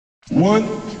One,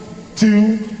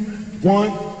 two,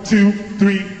 1, 2,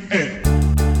 3, and.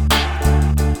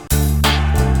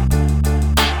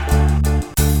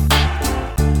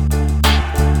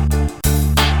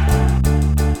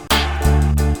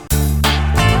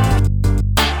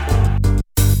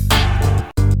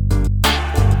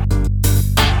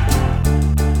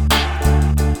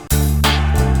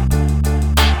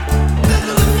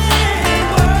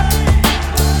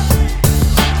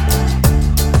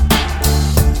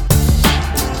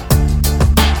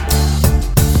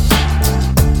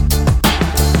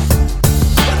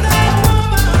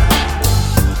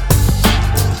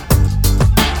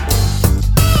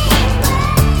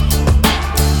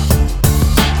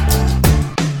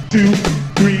 Two,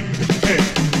 three,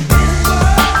 and.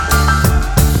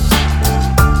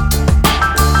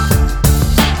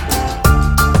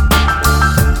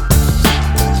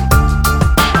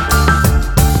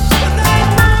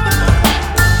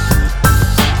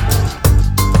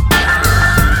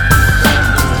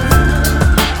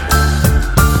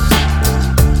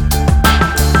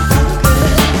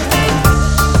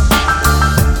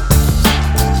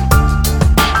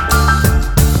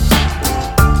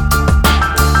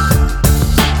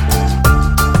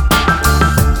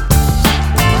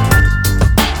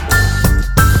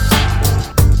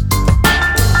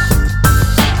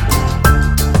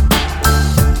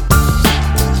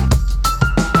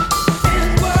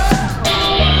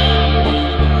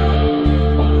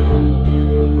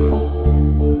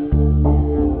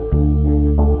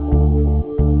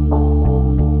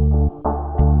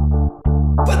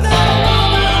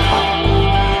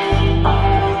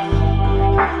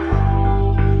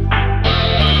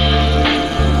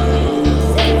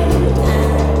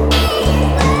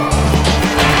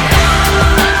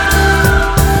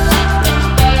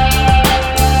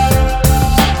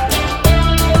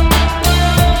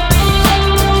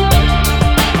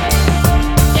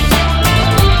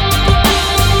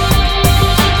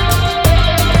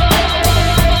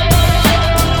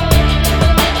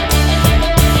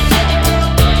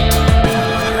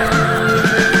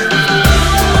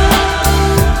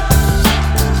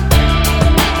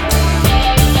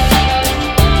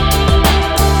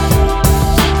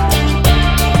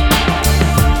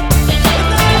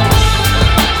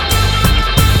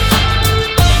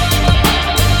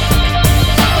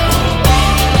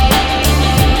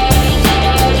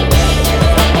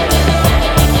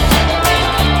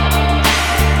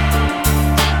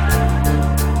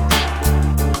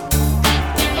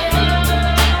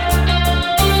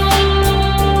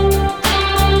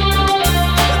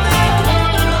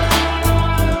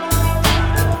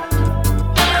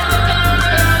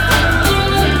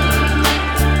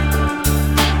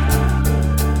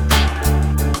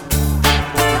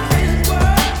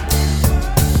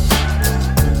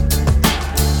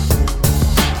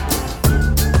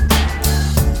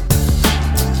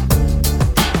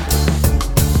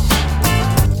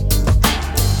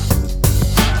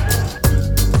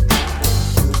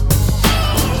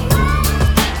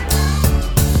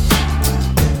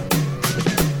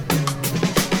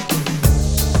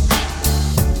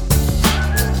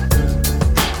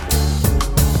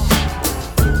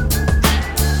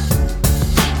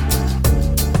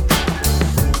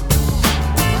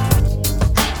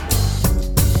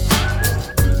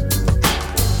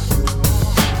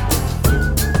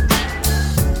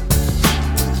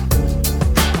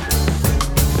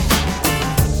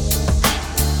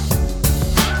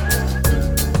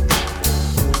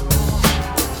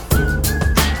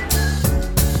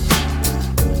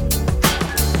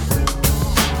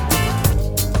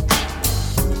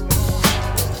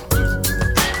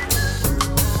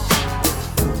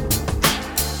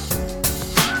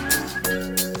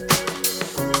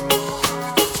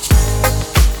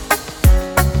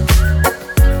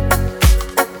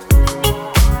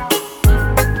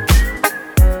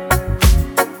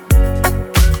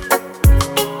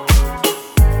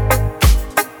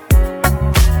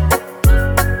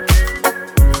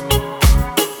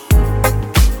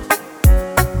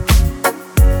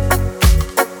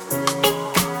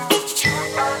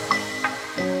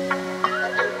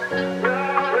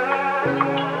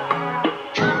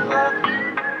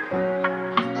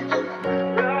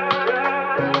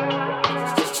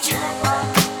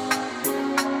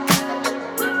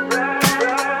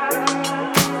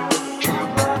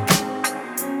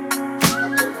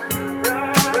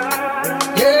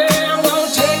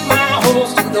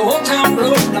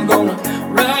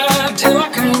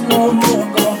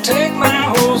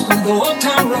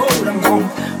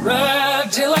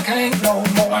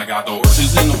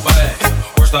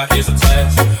 Stock is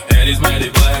attached, and it's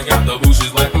matted black. Got the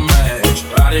bushes like a match.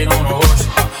 Riding on a horse,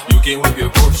 you can whip your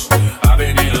Porsche. push. I've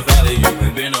been in the valley,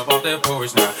 you been up off that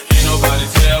porch now. Can't nobody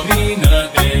tell me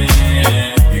nothing.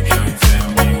 You can't tell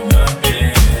me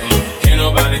nothing. Can't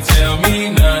nobody tell me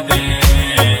nothing.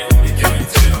 You can't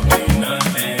tell me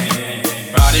nothing.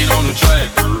 Riding on the track,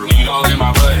 lean all in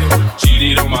my butt.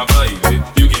 Cheated on my baby,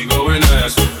 you can go and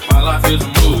ask her. My life is a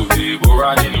movie, we're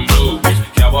riding in movies.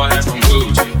 Cowboy hat from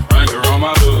Gucci, Wrangler on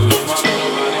my boots. Can't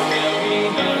nobody tell me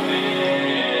nothing.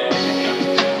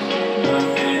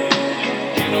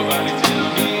 Can't nobody tell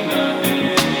me nothing.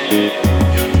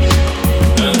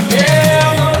 Yeah,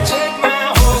 I'm gonna take my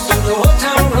horse to the old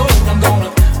town road. I'm gonna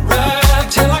ride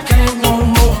till I can't no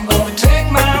more. I'm gonna take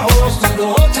my horse to the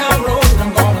old town road.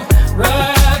 I'm gonna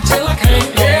ride till I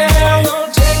can't no more. Yeah, I'm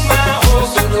gonna take my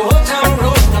horse to the old town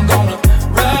road. I'm gonna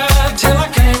ride till I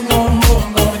can't no more.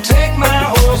 I'm gonna take my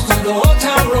horse to the old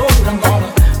town road. I'm gonna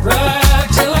ride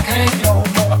till I can't no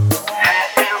more. Hat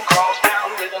down, cross down,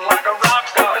 living like a rock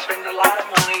star. Spend a lot of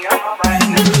money on my brand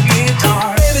new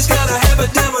guitar. Baby's got a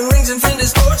habit, diamond rings and Fendi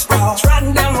sports bras.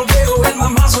 Riding down Rodeo in my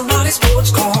Maserati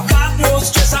sports car. God knows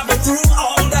stress, I've been through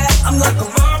all that. I'm like a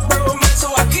Marlboro man, so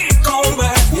I kick on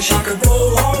back. Wish I could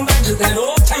roll on back to that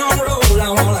old town road. I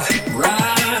wanna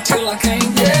ride till I can't.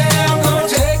 Yeah, I'm gonna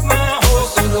take my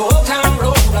horse to the old town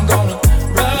road. I'm gonna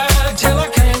ride till I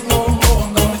can't no more.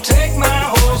 I'm gonna take my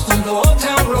horse to the old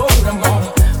town road. I'm gonna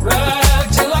ride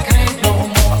till I can't no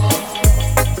more.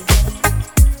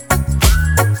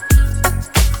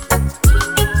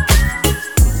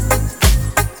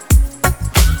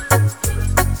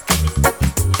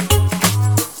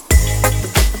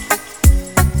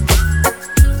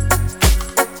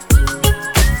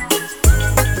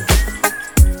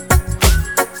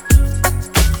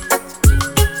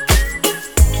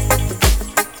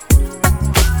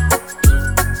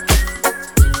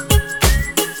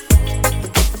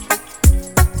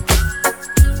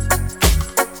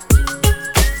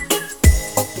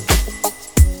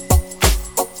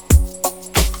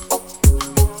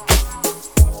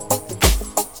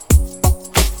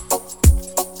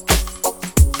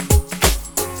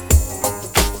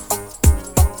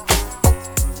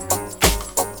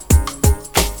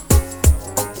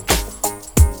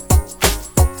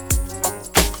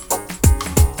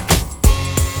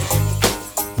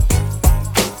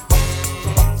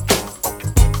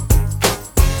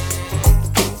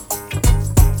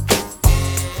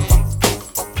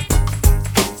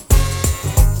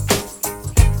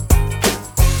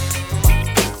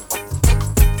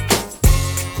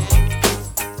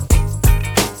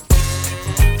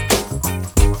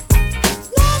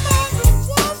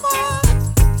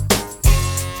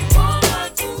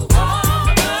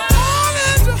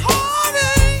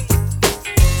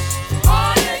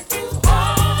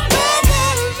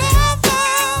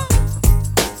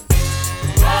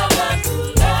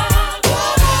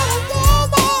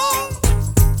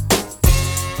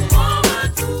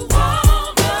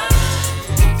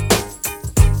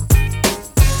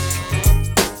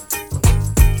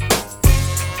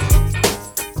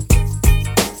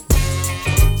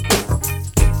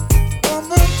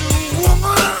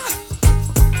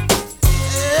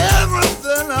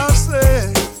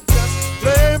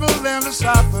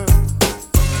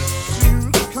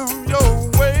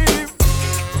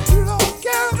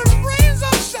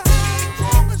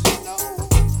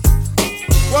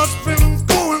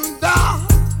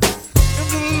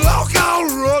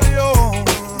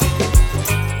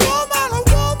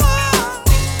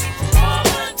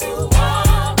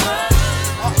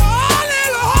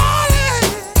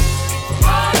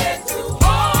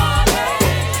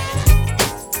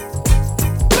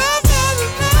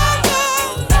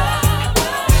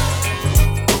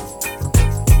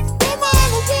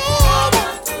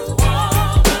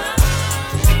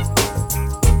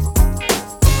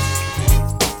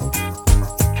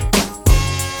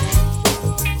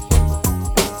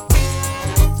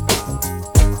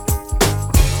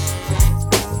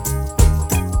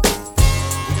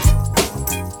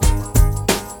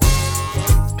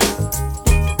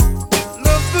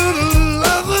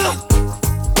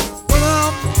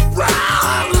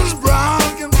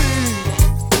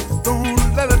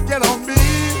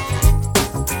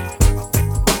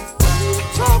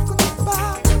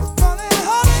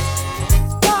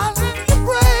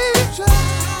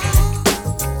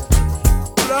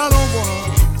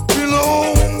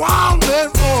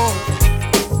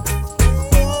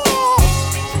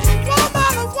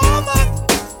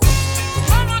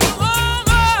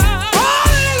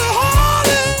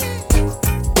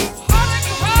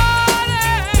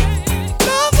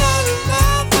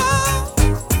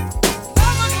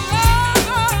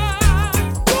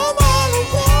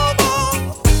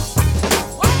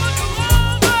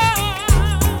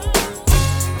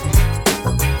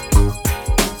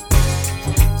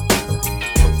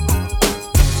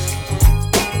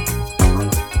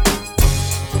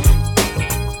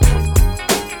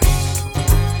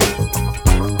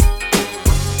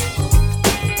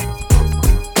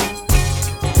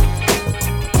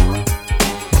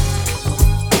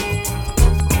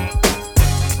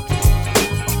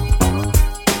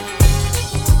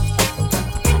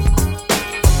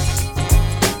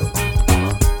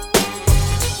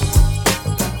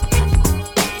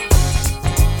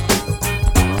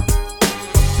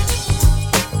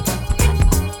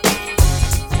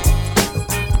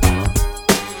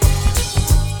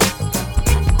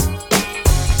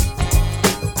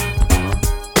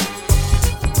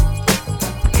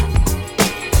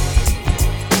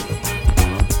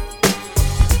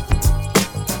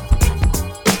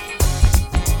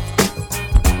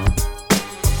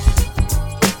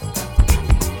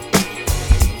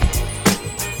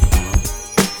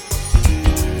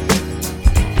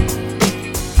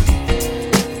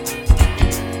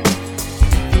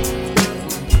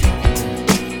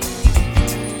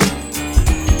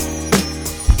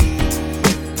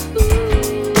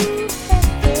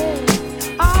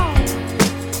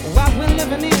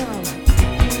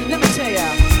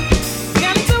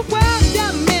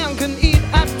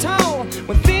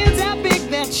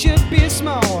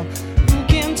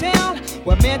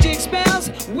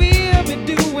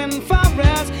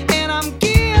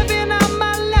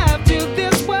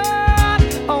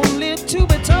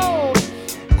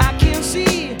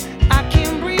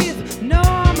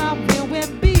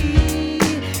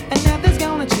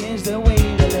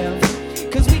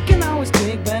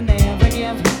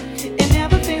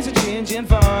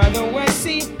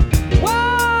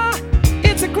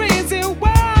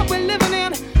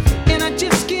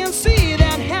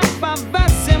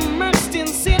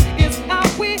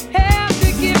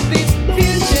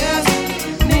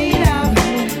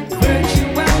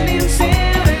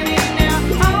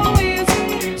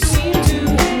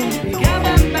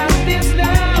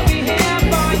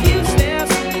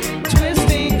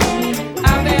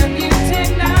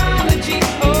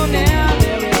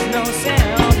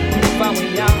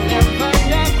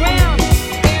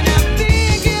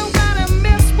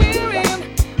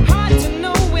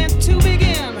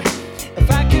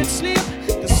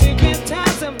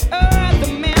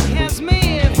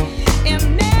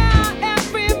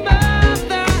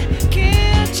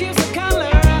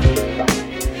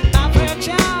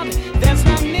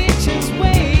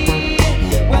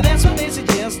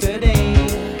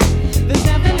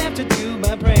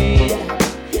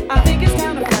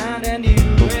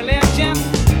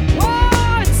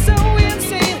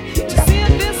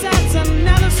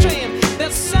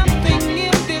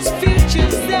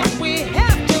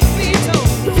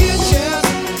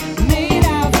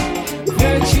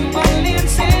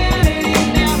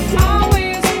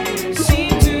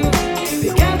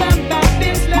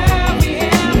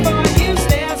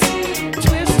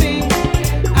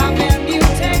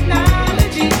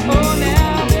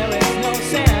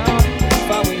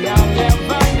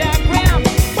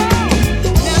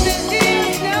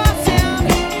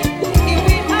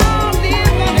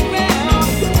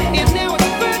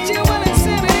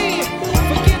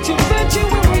 Forget your virtue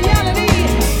in reality.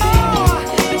 Oh,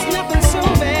 there's nothing so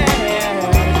bad.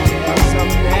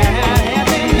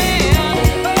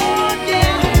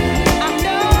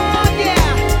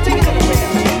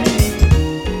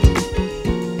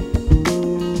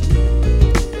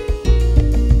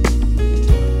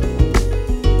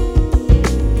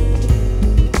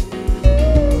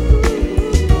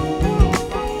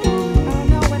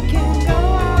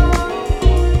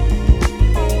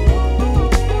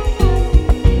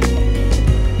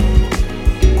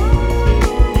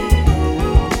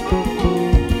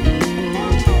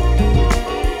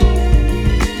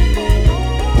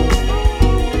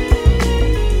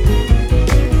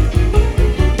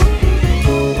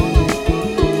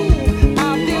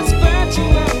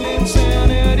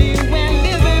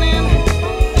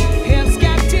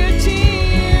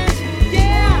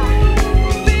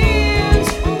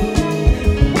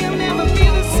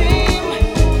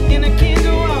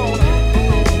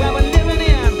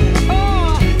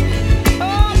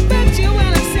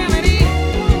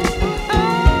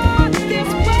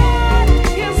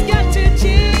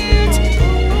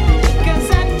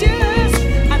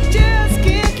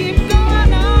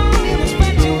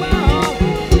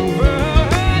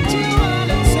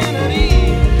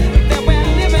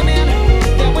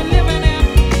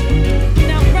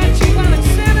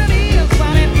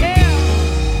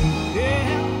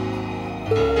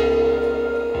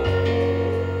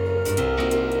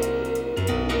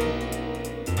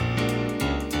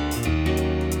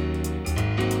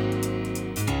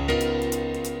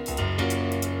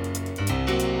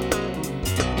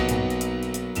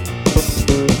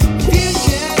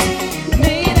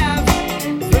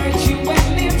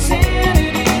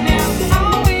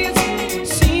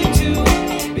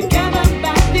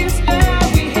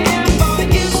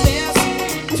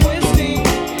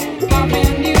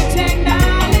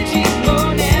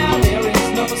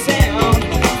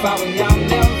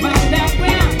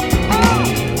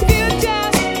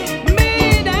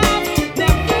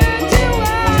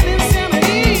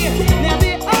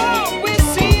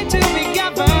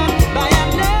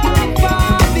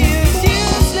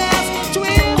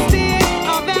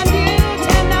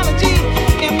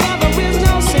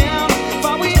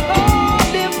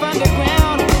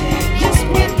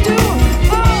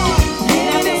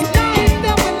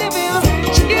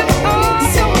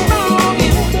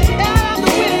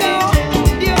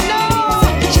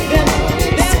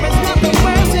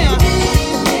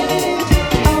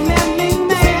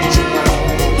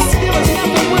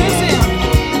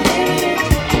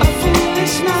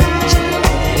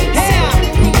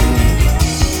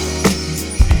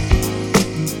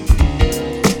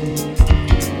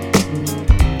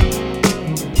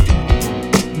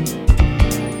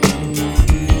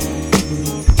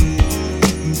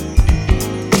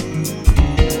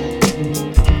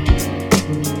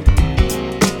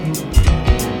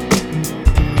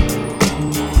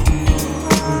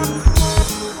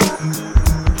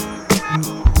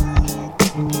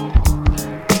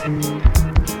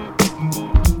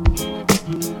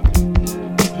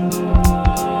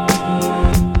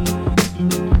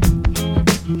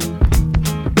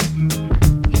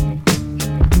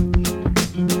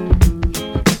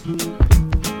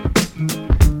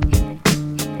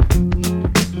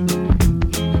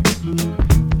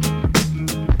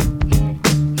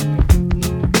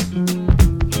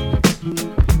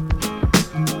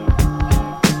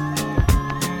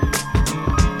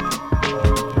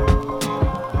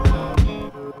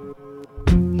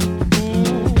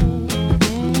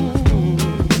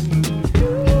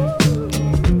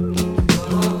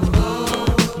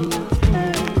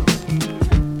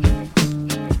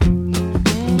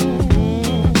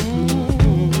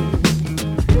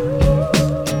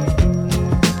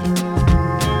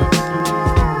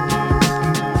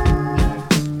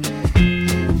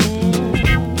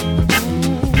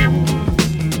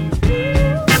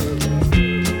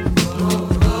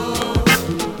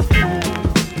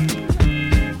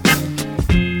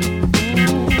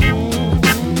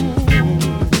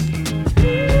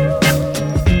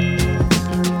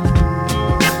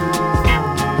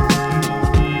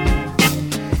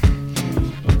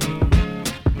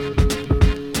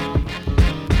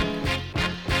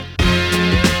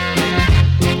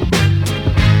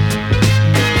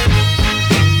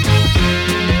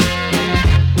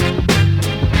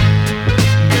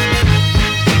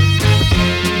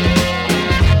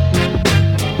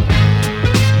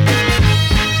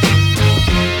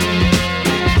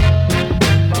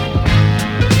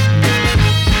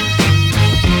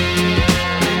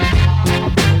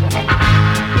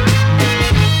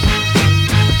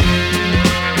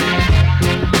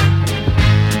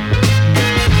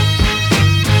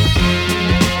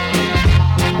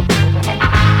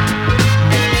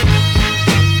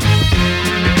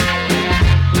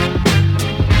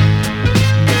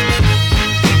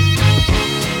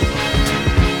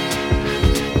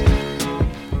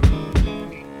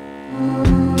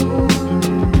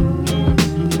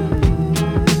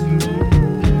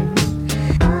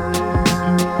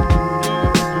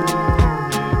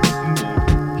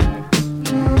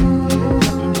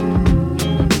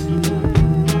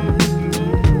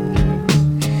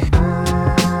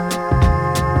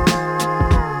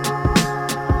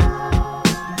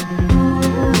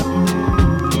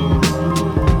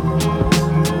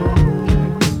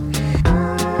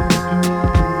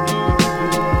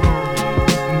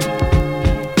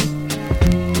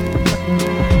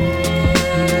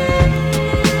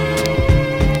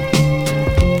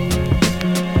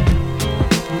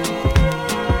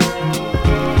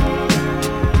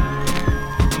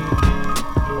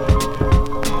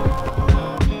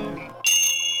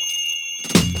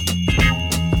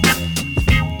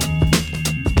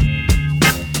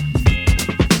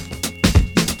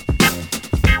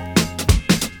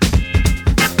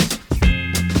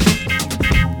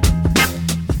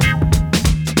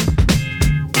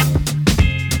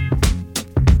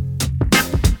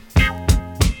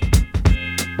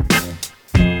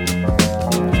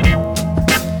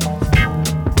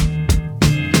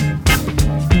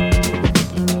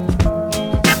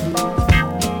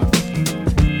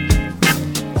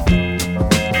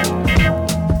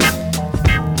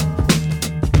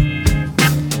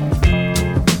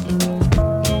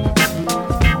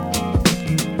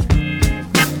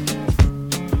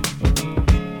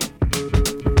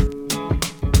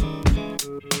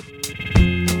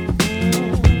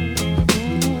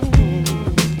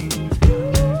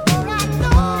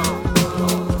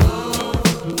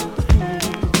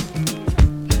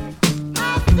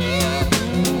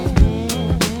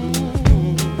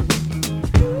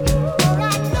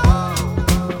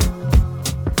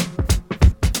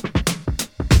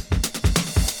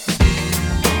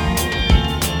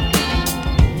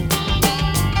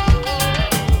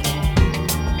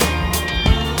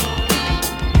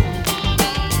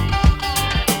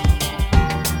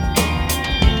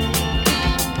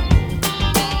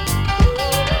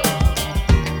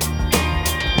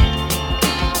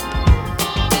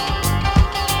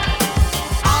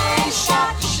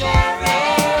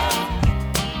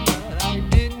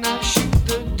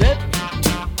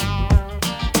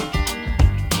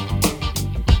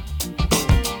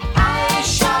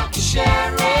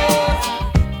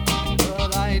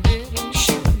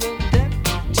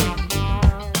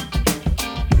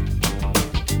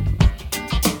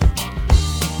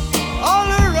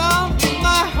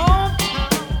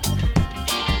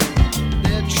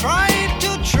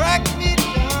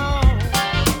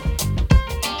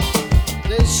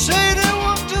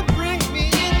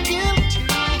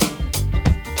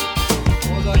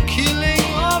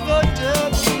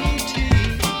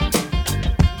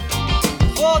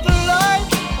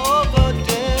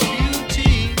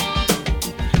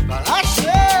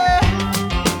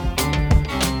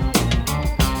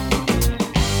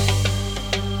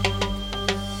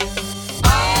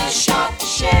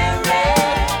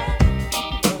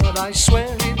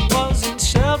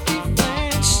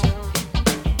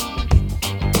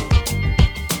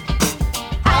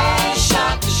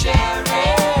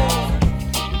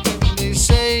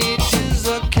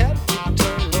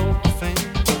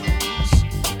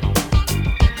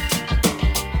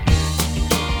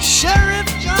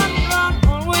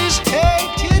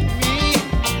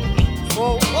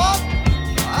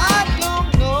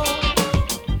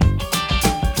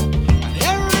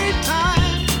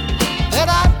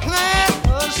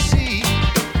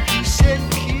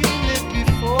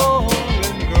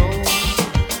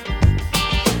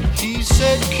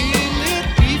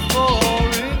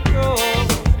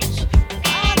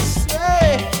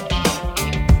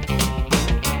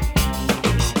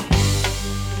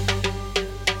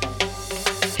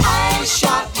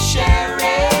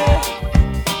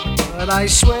 I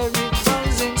swear it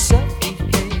was in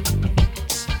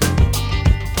self-defense.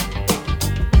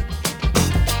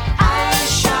 I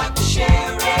shot the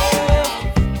sheriff,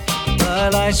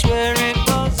 but I swear it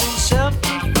was in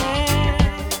self-defense.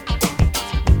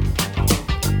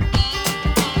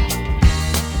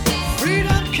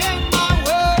 Freedom came my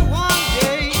way one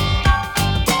day,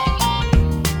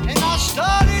 and I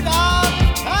started out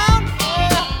in town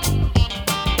fair.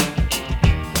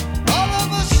 All of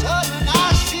a sudden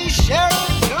I see sheriff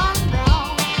gun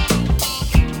down,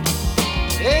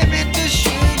 aiming to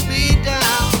shoot me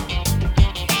down.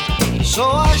 So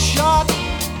I shot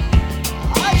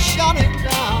him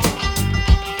down.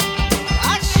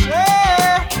 I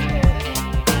swear.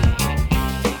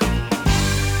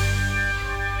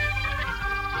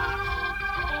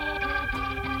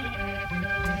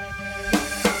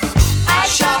 I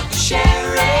shot the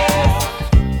sheriff,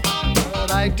 but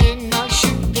I did not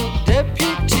shoot the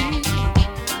deputy.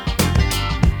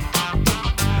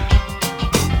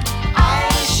 I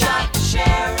shot the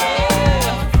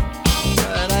sheriff,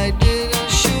 but I didn't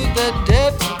shoot the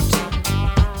deputy.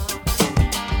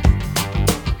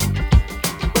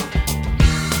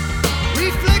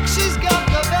 Reflexes got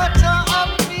the better of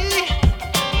me,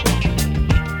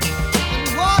 and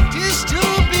what is to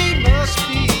be must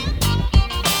be.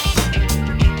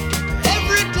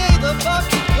 Every day the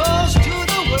bucket goes to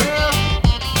the well.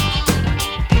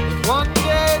 One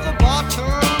day the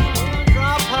bottom will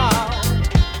drop out.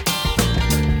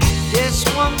 Yes,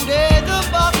 one day the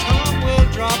bottom will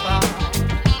drop out.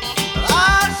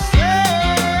 I say,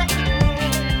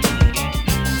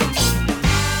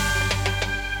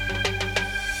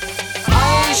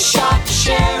 I shot the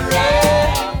sheriff.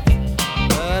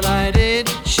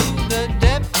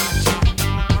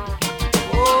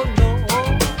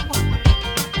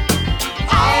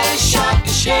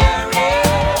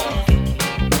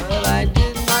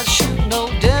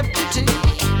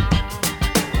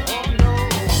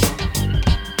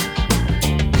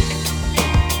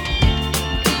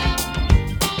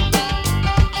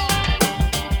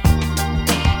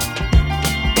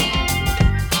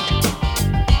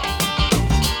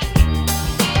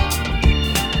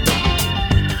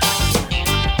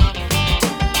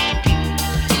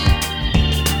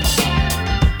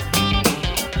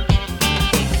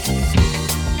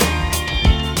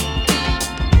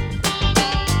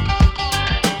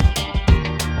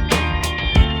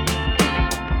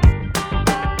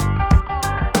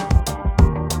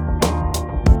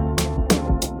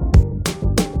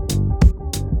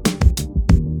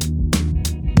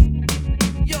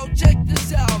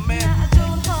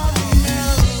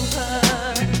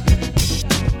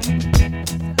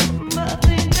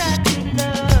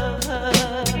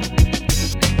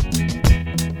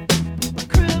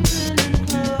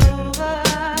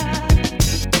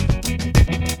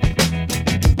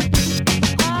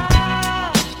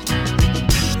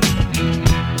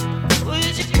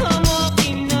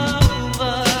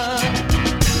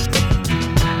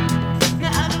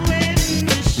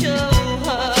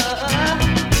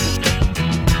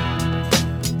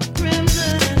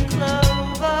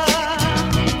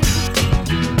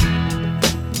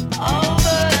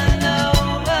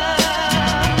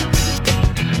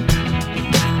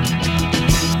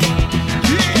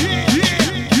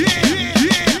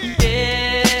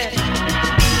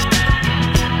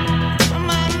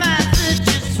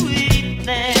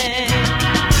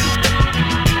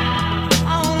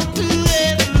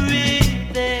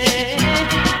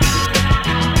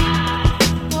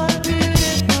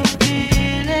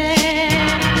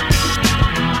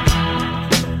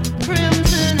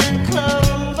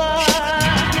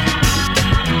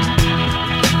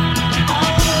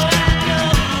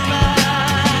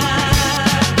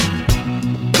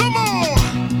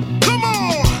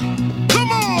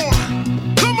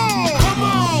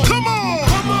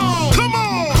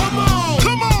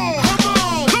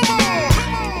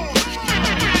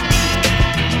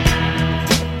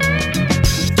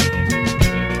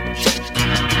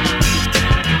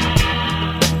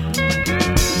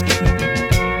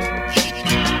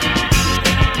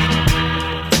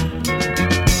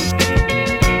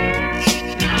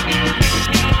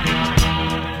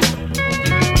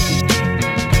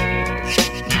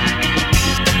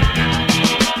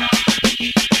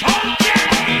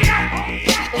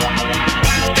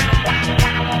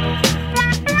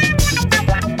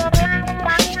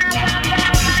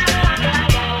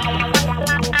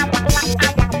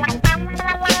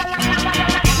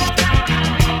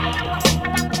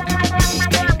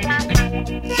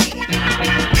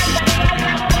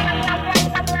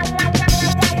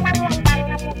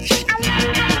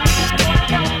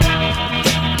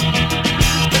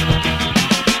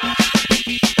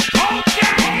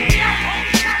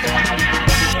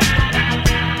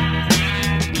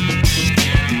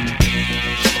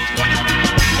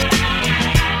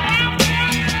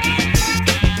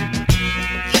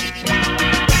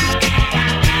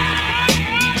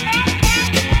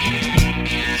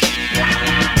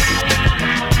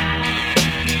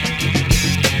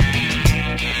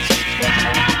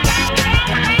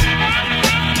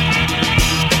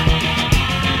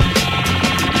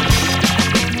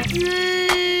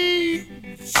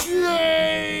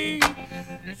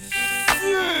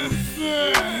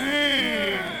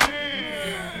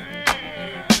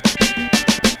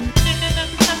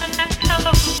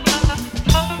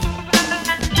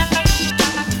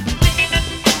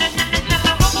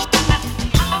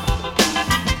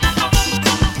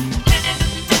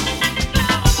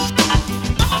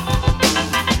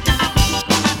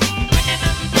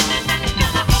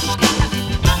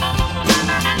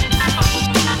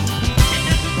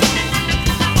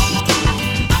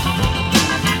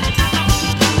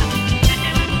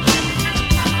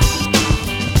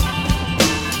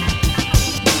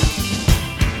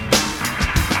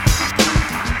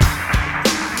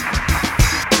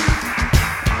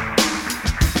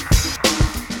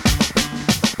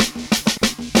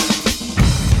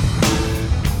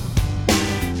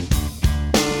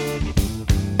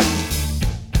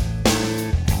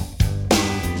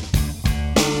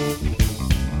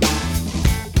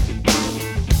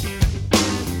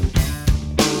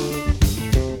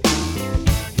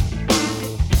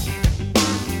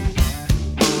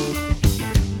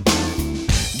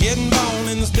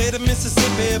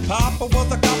 papa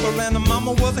was a copper and her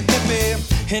mama was a hippie.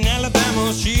 In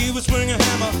Alabama, she was swinging a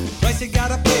hammer. Price you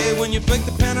gotta pay when you break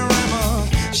the panorama.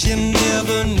 She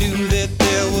never knew that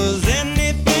there was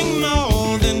anything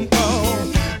more than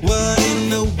gold. What in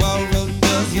the world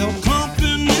does your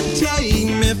company take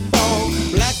me for?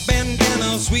 Black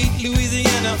bandana, sweet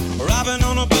Louisiana, robbing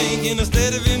on a bank in the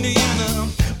state of Indiana.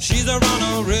 She's a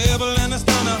runner, rebel and a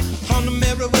stunner, on the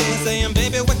merry way saying,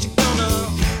 baby, what you gonna?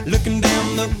 Looking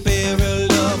down the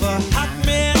barrel of a hot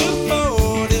metal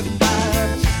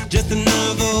 45, just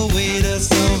another way to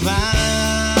survive.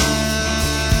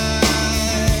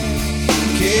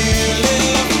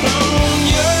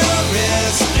 California,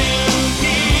 rest in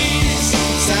peace.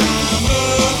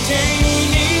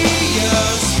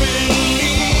 Simultaneous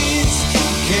release.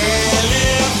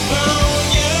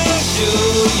 California, show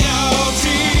your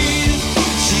teeth.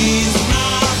 She's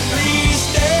my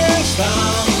priestess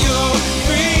from your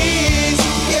breeze.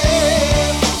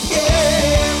 Yeah,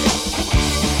 yeah.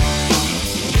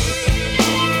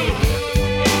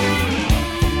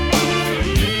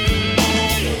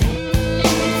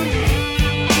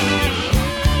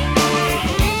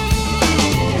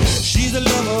 She's a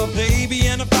lover, baby,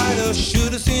 and a fighter.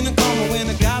 Should've seen it coming when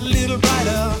it got a little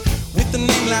brighter. With a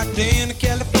name like Dan,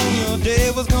 California,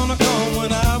 day was gonna come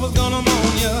when I was gonna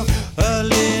mourn ya. A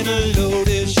little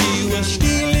loaded, she was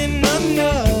stealing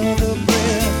another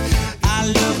breath. I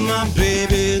love my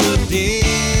baby to death.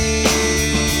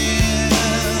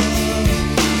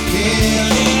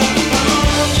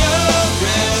 California,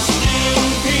 rest in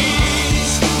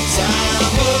peace.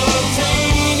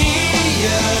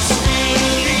 Simultaneous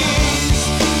release.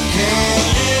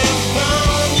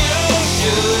 California,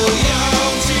 show your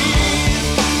teeth.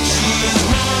 She's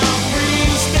my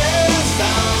priestess,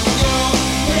 I'm your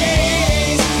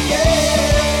praise.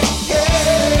 Yeah,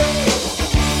 yeah.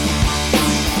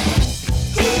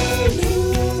 Who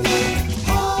knew that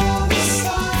all the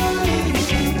sign?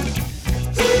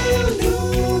 Who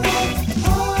knew that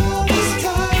all this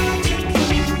time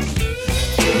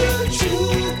to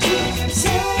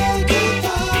say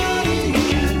goodbye to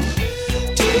you?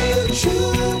 Too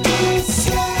true to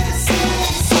say.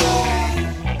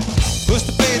 Pushed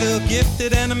the beta,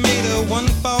 gifted animator, one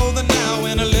for the now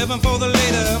and 11 for the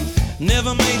later.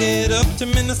 Never made it up to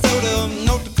Minnesota.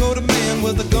 North Dakota man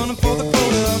with a gun for the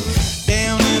quota.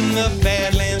 Down in the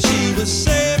Badlands, she was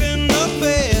saving the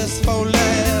best for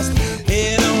last.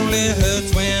 It only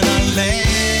hurts when I laugh.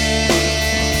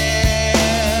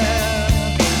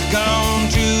 Gone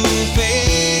too fast.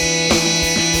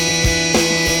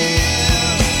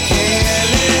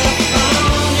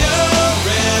 California,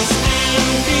 rest in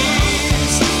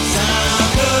peace.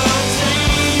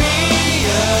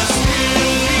 Simultaneous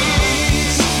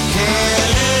release.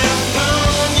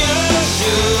 California,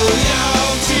 show your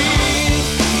teeth.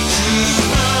 She's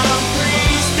my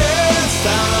priestess.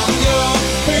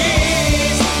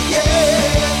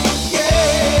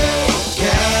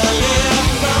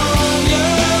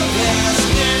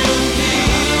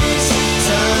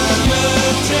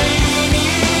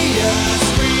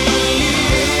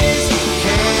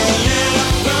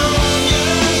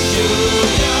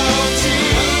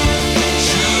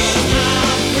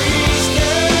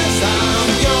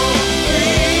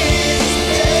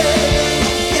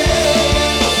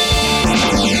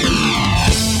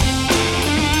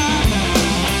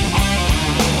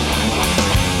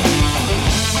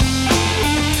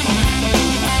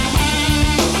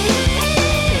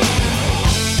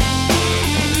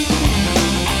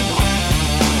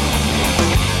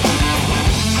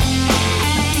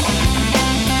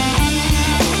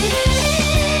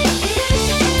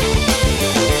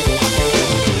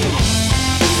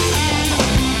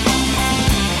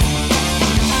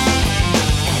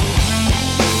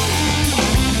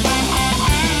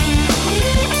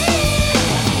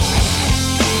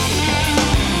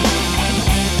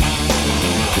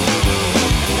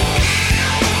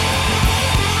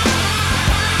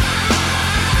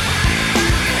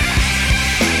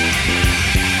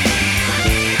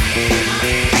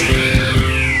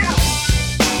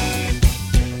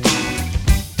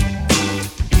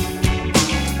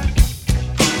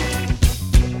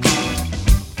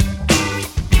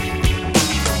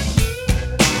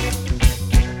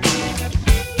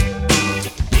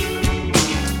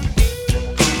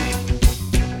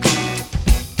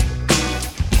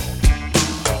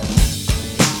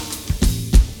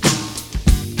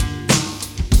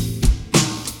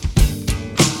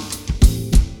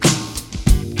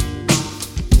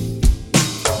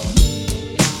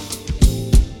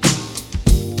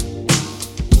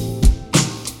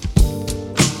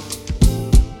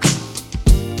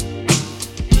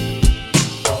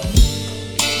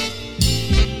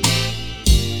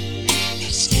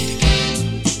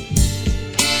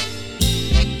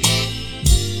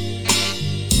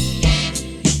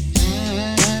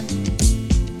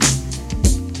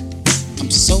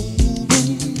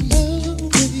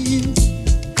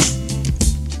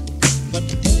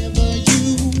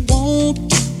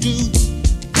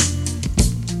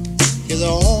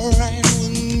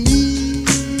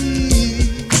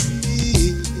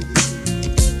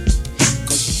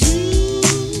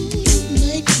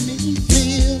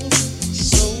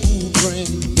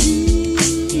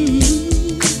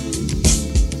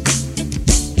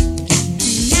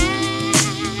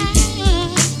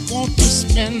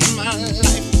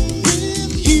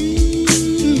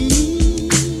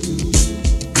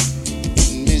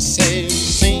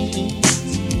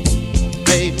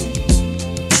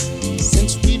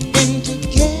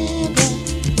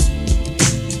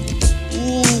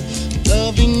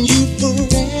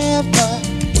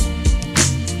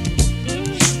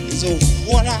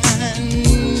 what I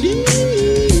need.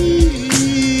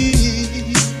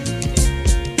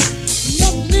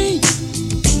 Let me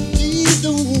be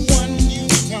the one you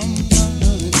come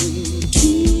running to.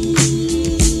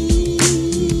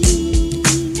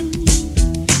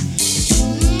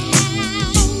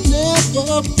 I'll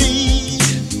never be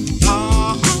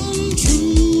untrue.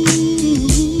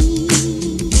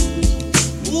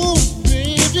 Oh,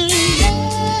 baby,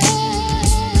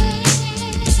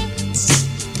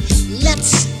 let's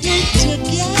stay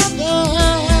together,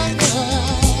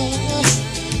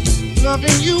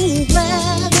 loving you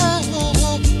weather,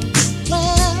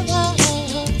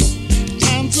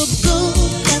 times are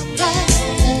good and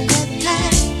bad,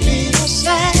 happy or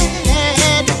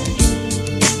sad.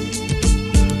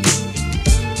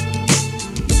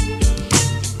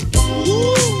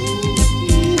 Ooh,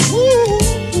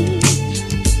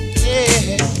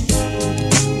 yeah.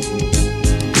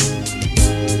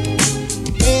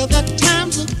 Well, the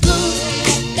times are good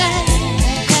and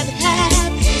bad,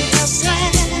 happy or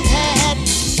sad.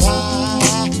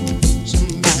 Why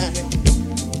somebody,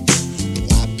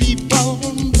 why people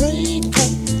break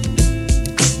up,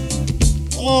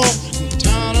 oh, and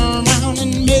turn around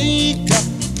and make up?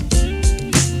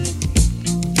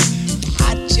 I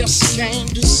just came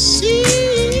to see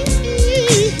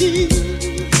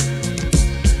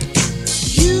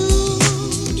you'd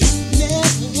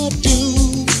never do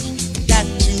that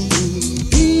to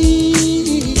me,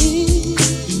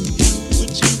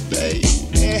 would you,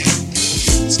 baby?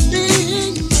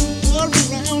 Staying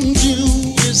around you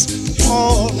is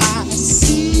all I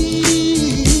see,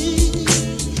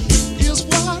 is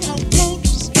what I want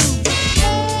us to do.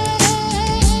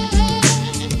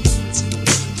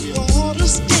 We ought to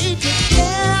stay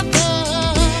together.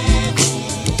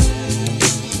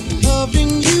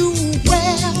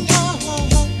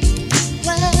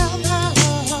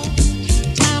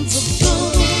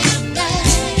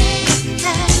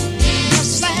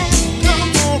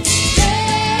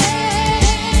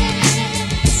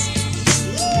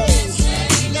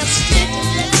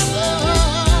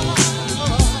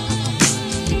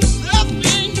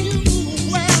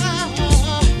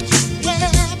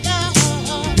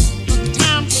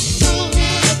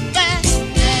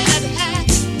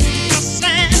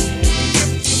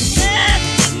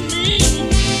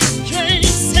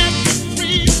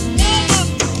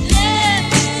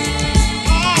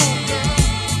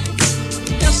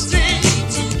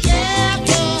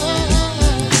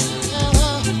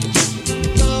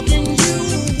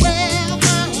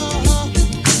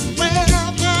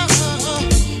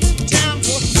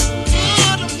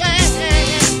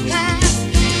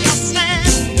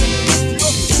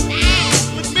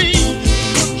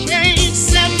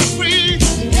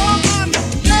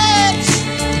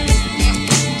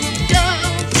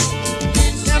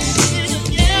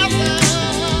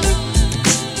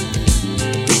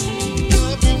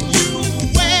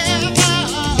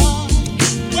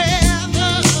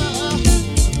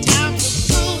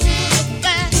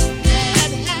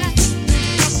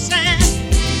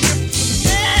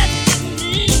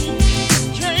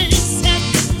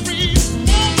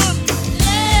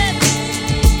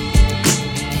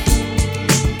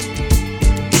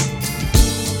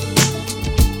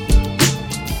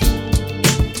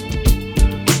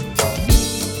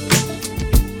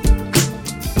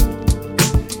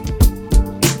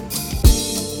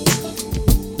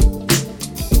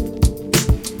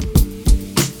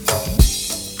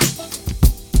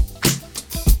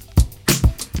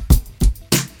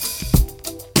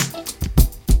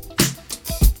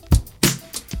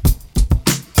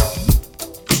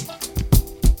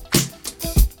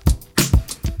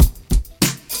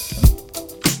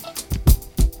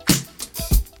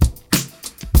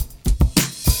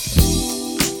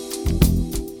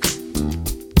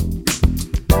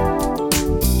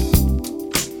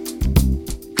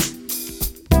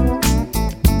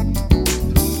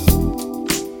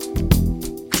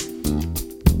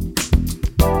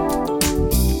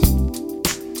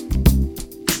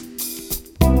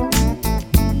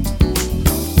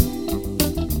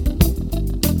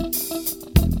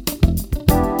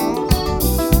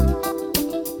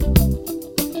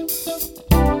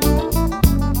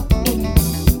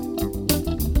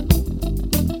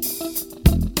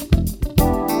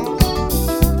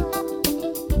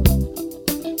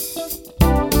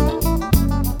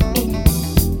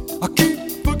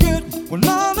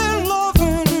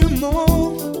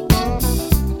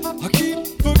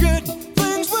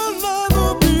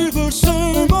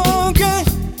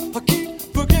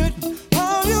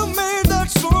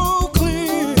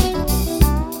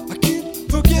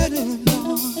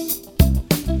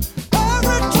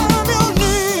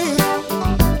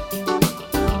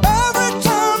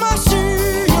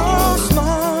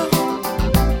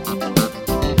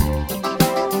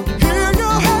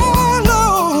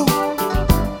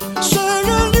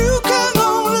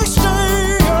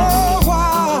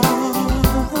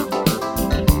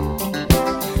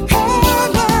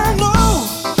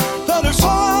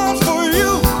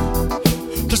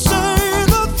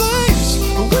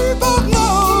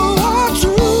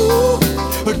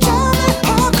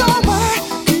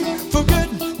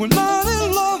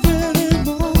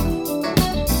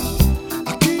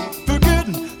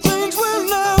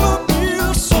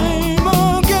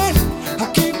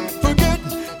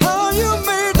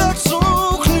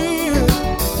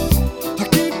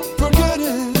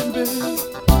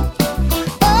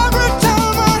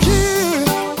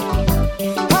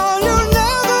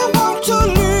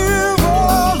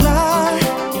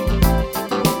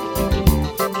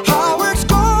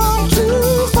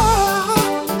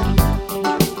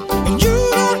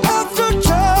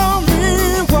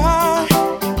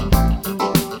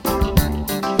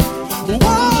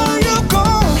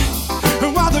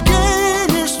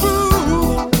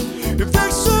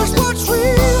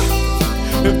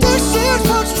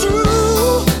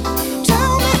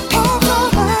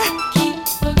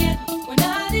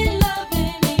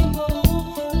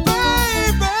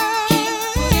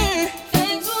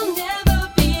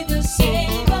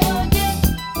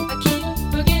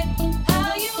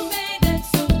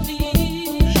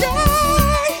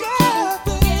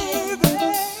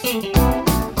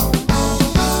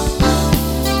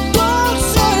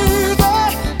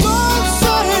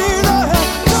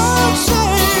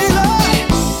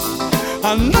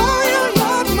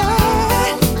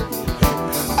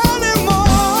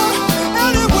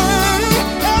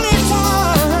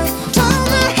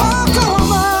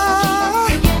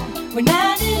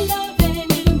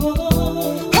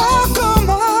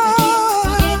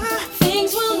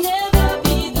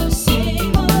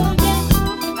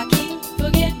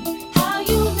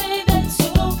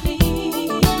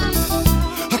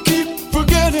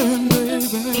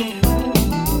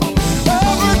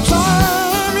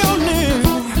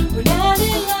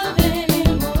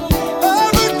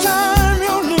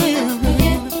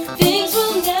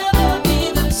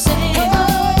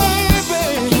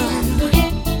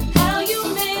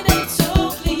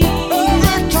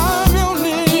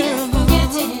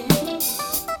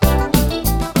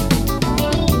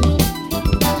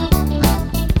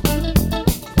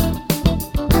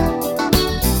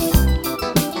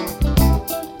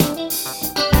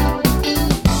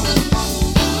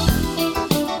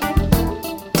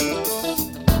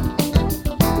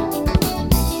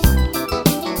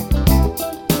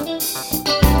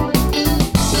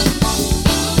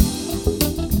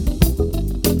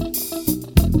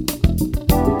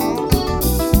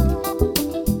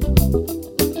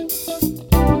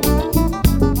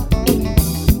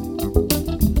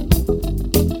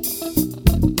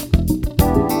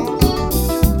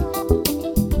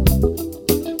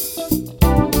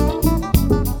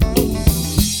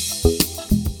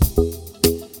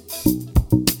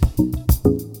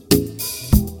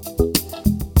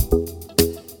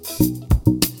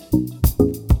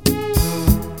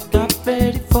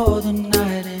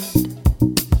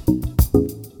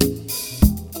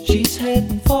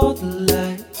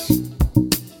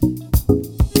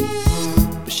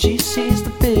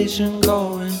 vision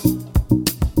going,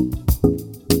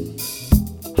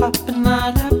 hopping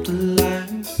line after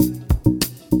line.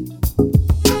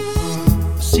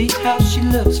 See how she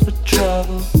looks for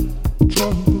trouble,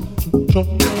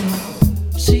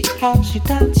 see how she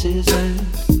dances and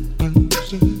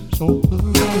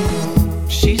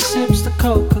she sips the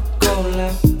Coca-Cola.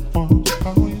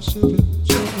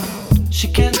 She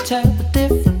can't tell the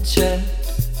difference yet.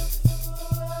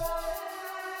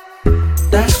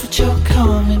 That's what you're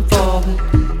coming for,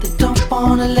 but they don't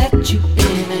wanna let you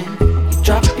in it. You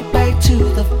drop your bag to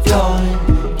the floor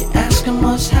and you're asking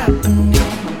what's happening.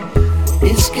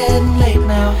 It's getting late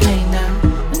now, hey now,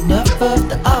 enough of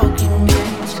the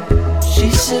arguments. She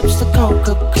sips the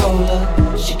Coca-Cola,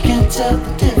 she can't tell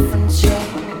the difference yet.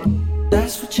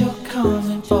 That's what you're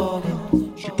coming for,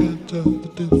 but she can't tell the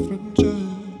difference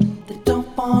yet. They don't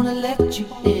wanna let you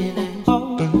in it.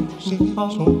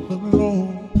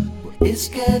 It's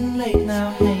getting late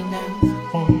now, hey now.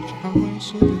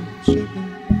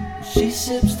 She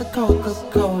sips the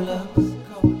Coca-Cola.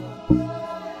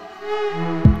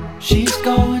 She's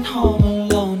going home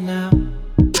alone now,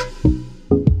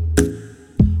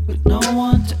 with no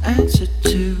one to answer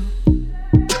to.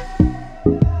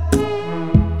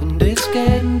 And it's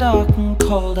getting dark and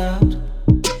cold out,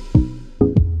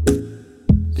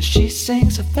 but she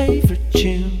sings her favorite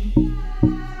tune.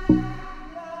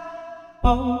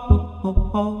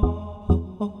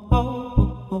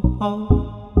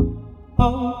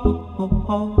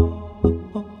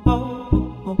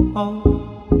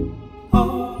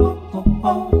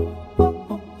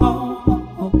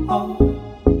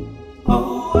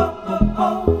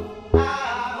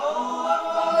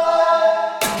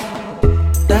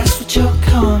 That's what you're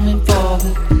coming for,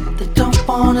 but they don't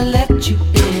wanna let you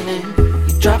in it.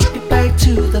 You drop your bag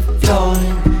to the floor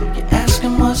and you're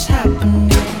asking what's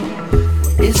happening.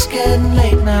 It's getting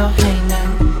late now, hey now,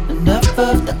 enough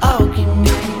of the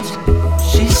arguments.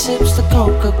 She sips the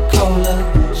Coca-Cola,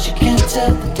 she can't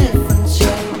tell the difference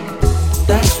yet.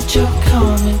 That's what you're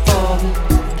coming for,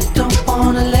 but they don't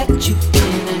wanna let you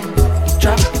in it. You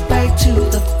drop your bag to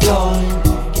the floor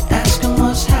and you're asking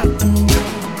what's happening.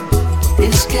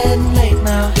 It's getting late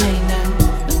now, hey now,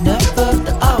 enough of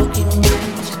the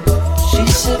arguments. She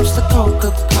sips the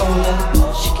Coca-Cola,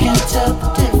 she can't tell the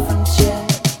difference yet.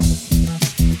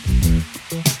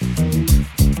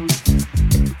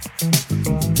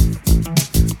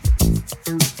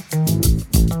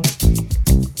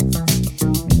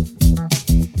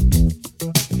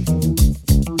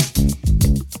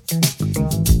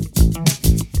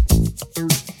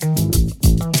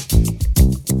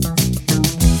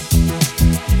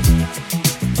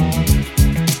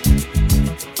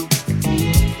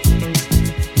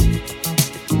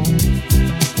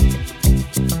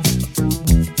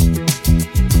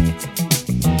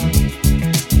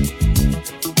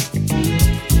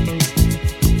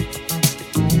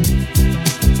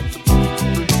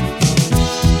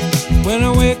 When I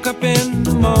wake up in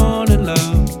the morning,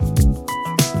 love,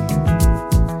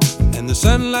 and the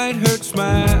sunlight hurts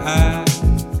my eyes,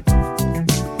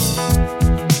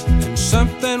 and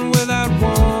something without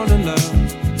warning, love,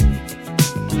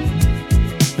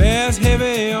 bears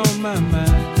heavy on my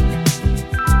mind.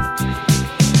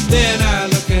 Then I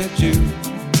look at you,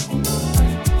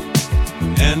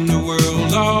 and the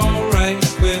world's alright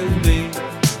with me.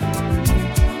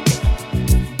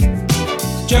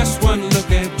 Just one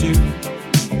look at you,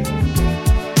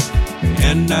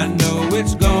 and I know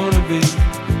it's gonna be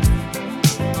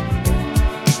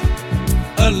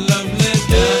a lovely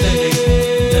day.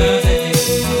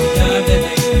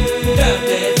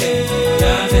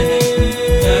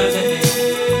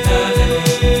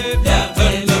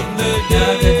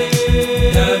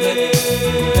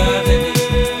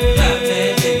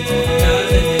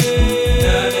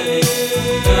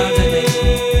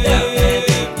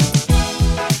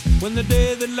 When the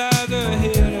day that lies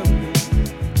ahead of me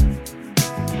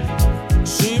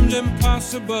seems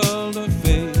impossible to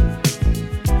face,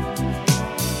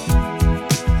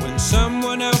 when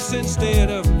someone else instead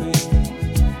of me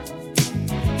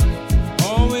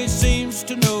always seems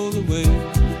to know the way,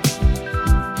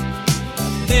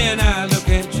 then I look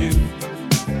at you,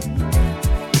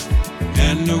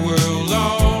 and the world's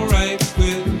alright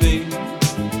with me.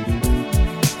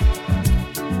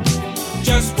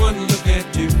 Just one look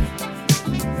at you,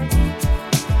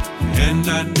 and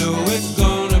I know it's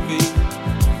gonna be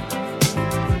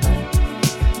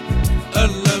a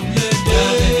lovely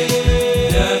day.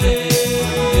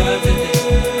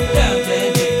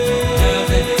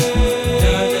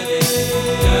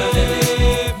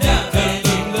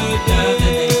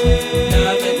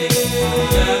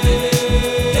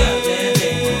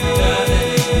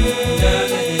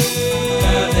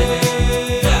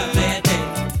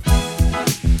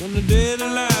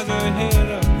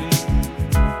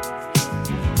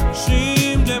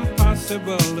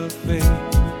 fair.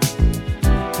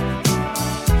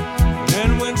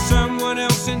 And when someone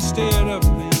else instead of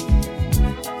me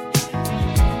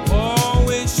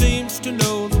always seems to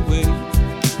know the way,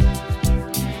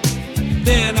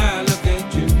 then I look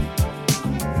at you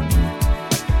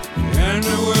and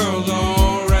the world's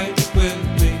alright with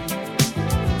me.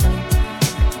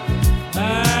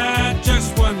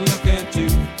 Just one look at you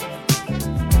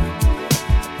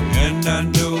and I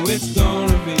know it's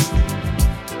gonna be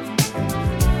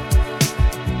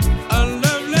a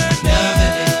lovely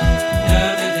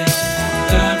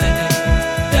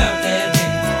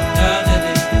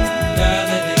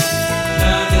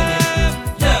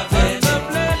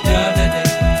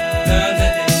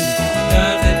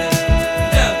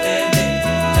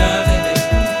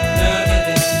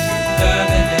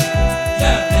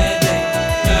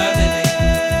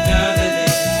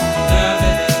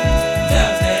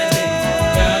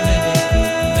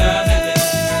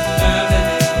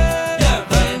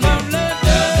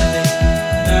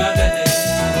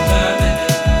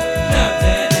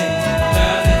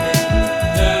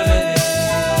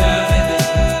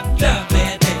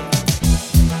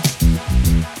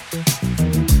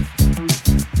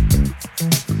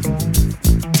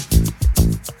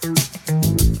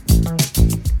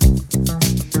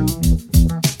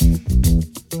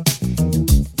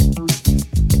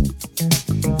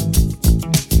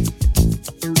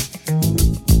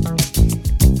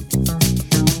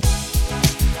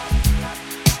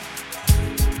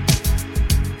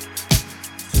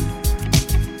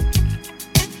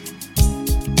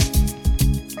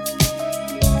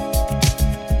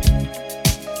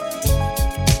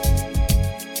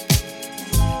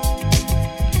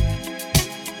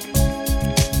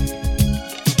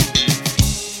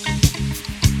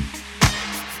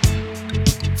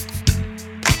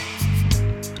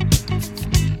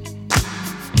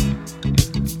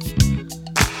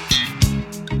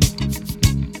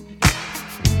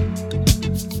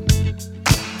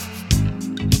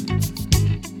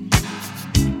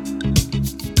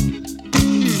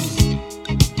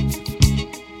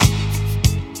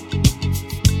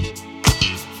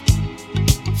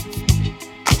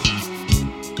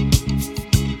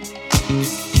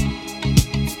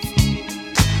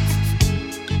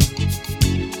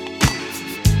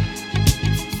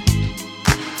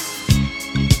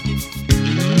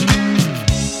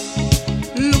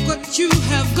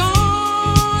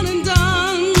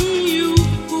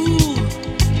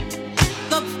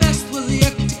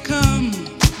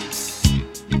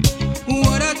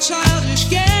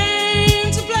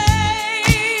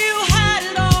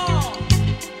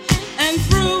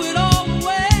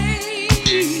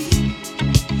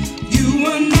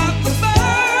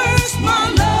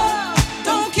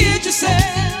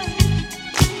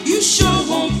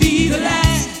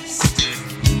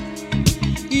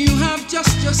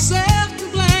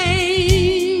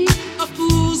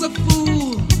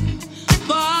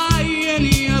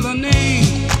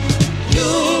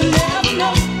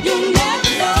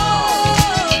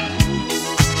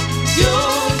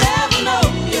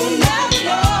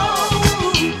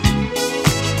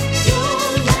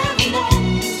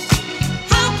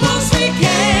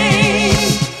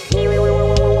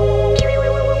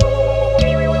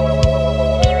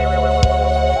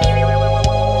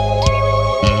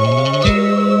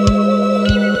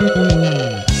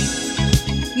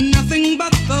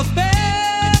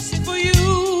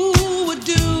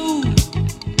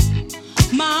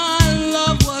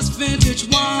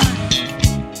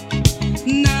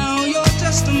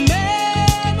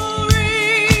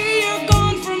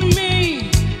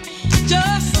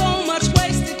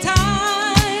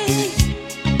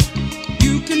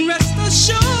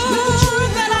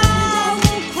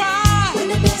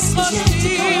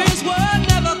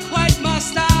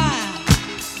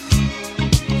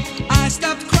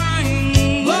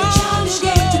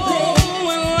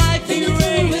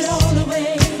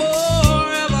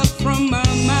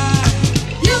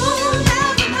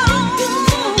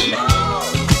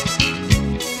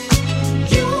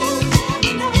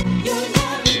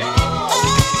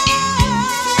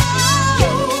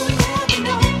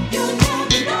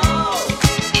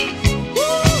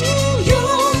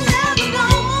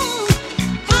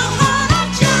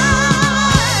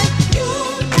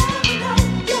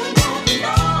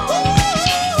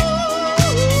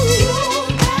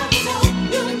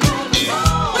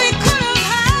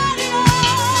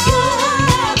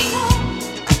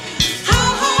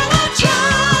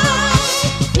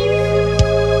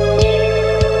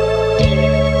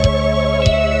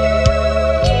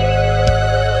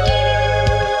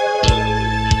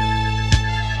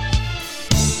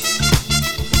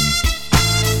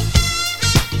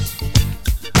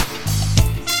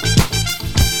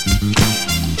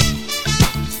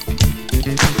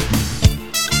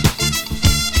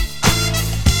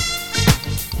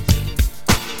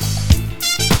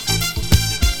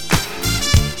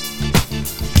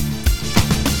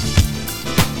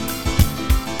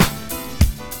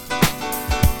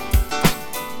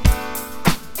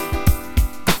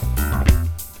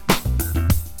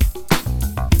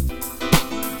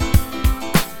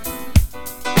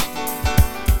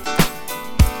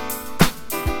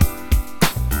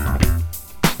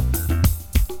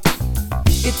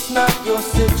not your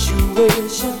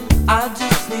situation. I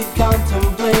just need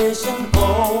contemplation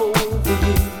over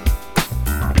you.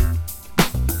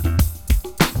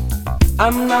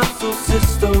 I'm not so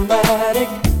systematic.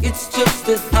 It's just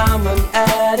that I'm an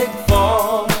addict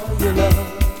for your love.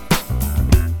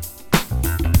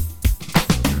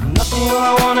 Nothing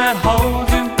I wanna hold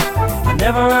you. I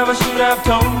never ever should have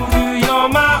told you you're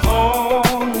my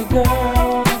only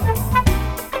girl.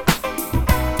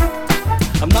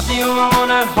 I'm not the only one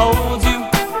that holds you.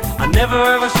 I never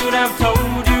ever should have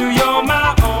told you you're my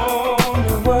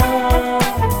only world.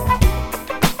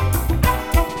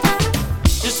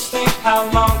 Just think how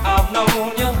long I've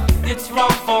known you. It's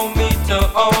wrong for me to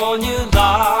own you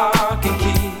lock and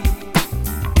key.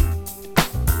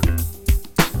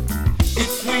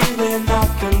 It's really not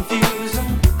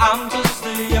confusing. I'm just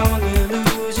a young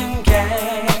illusion,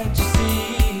 can't you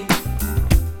see?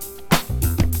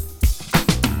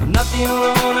 I'm not the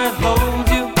only one that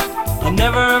holds you. I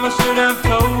never ever should have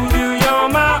told you you're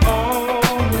my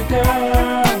only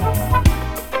girl.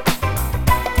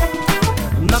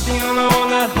 I'm not the only one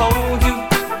that holds you.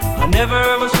 I never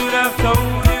ever should have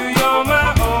told you you're my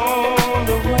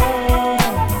only world.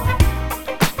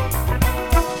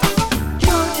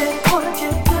 Georgia, Georgia,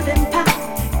 pudding pie.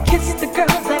 Kiss the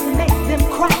girls and make them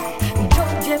cry.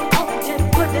 Georgia, Georgia,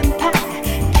 pudding pie.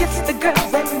 Kiss the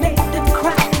girls and make them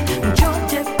cry.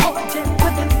 Georgia, Georgia,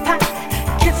 pudding pie.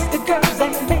 Kiss the girls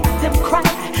and make them cry.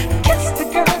 Kiss the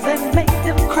girls and make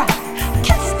them cry.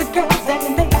 Kiss the girls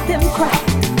and make them cry.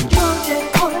 Georgia,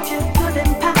 Georgia,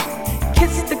 pudding pie.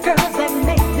 Kiss the girls and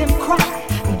make them cry.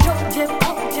 Georgia,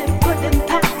 Georgia, pudding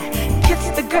pie. Kiss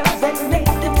the girls and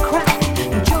make them cry.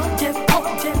 Georgia,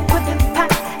 Georgia, pudding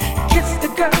pie. Kiss the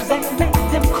girls and make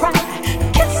them cry.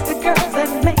 Kiss the girls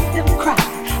and make them cry.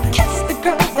 Kiss the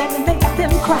girls and make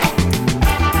them cry.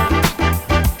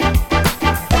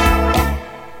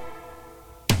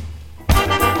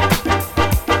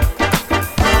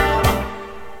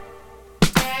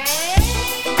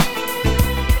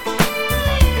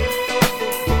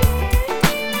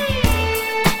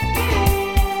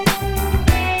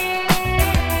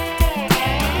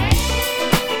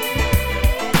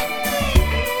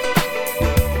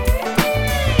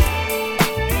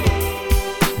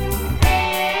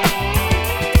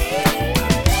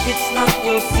 It's not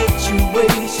your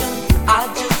situation. I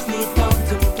just need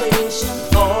contemplation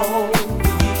over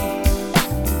you.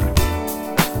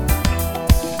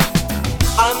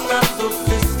 I'm not so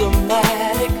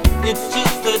systematic. It's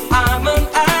just that I'm an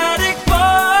addict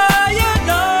for your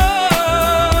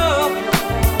love.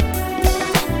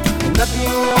 Nothing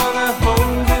you wanna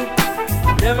hold you.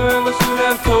 Never ever should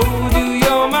have told you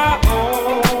you're my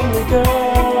only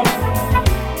girl.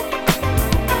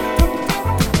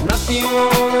 Nothing you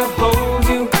wanna hold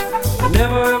you. I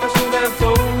never ever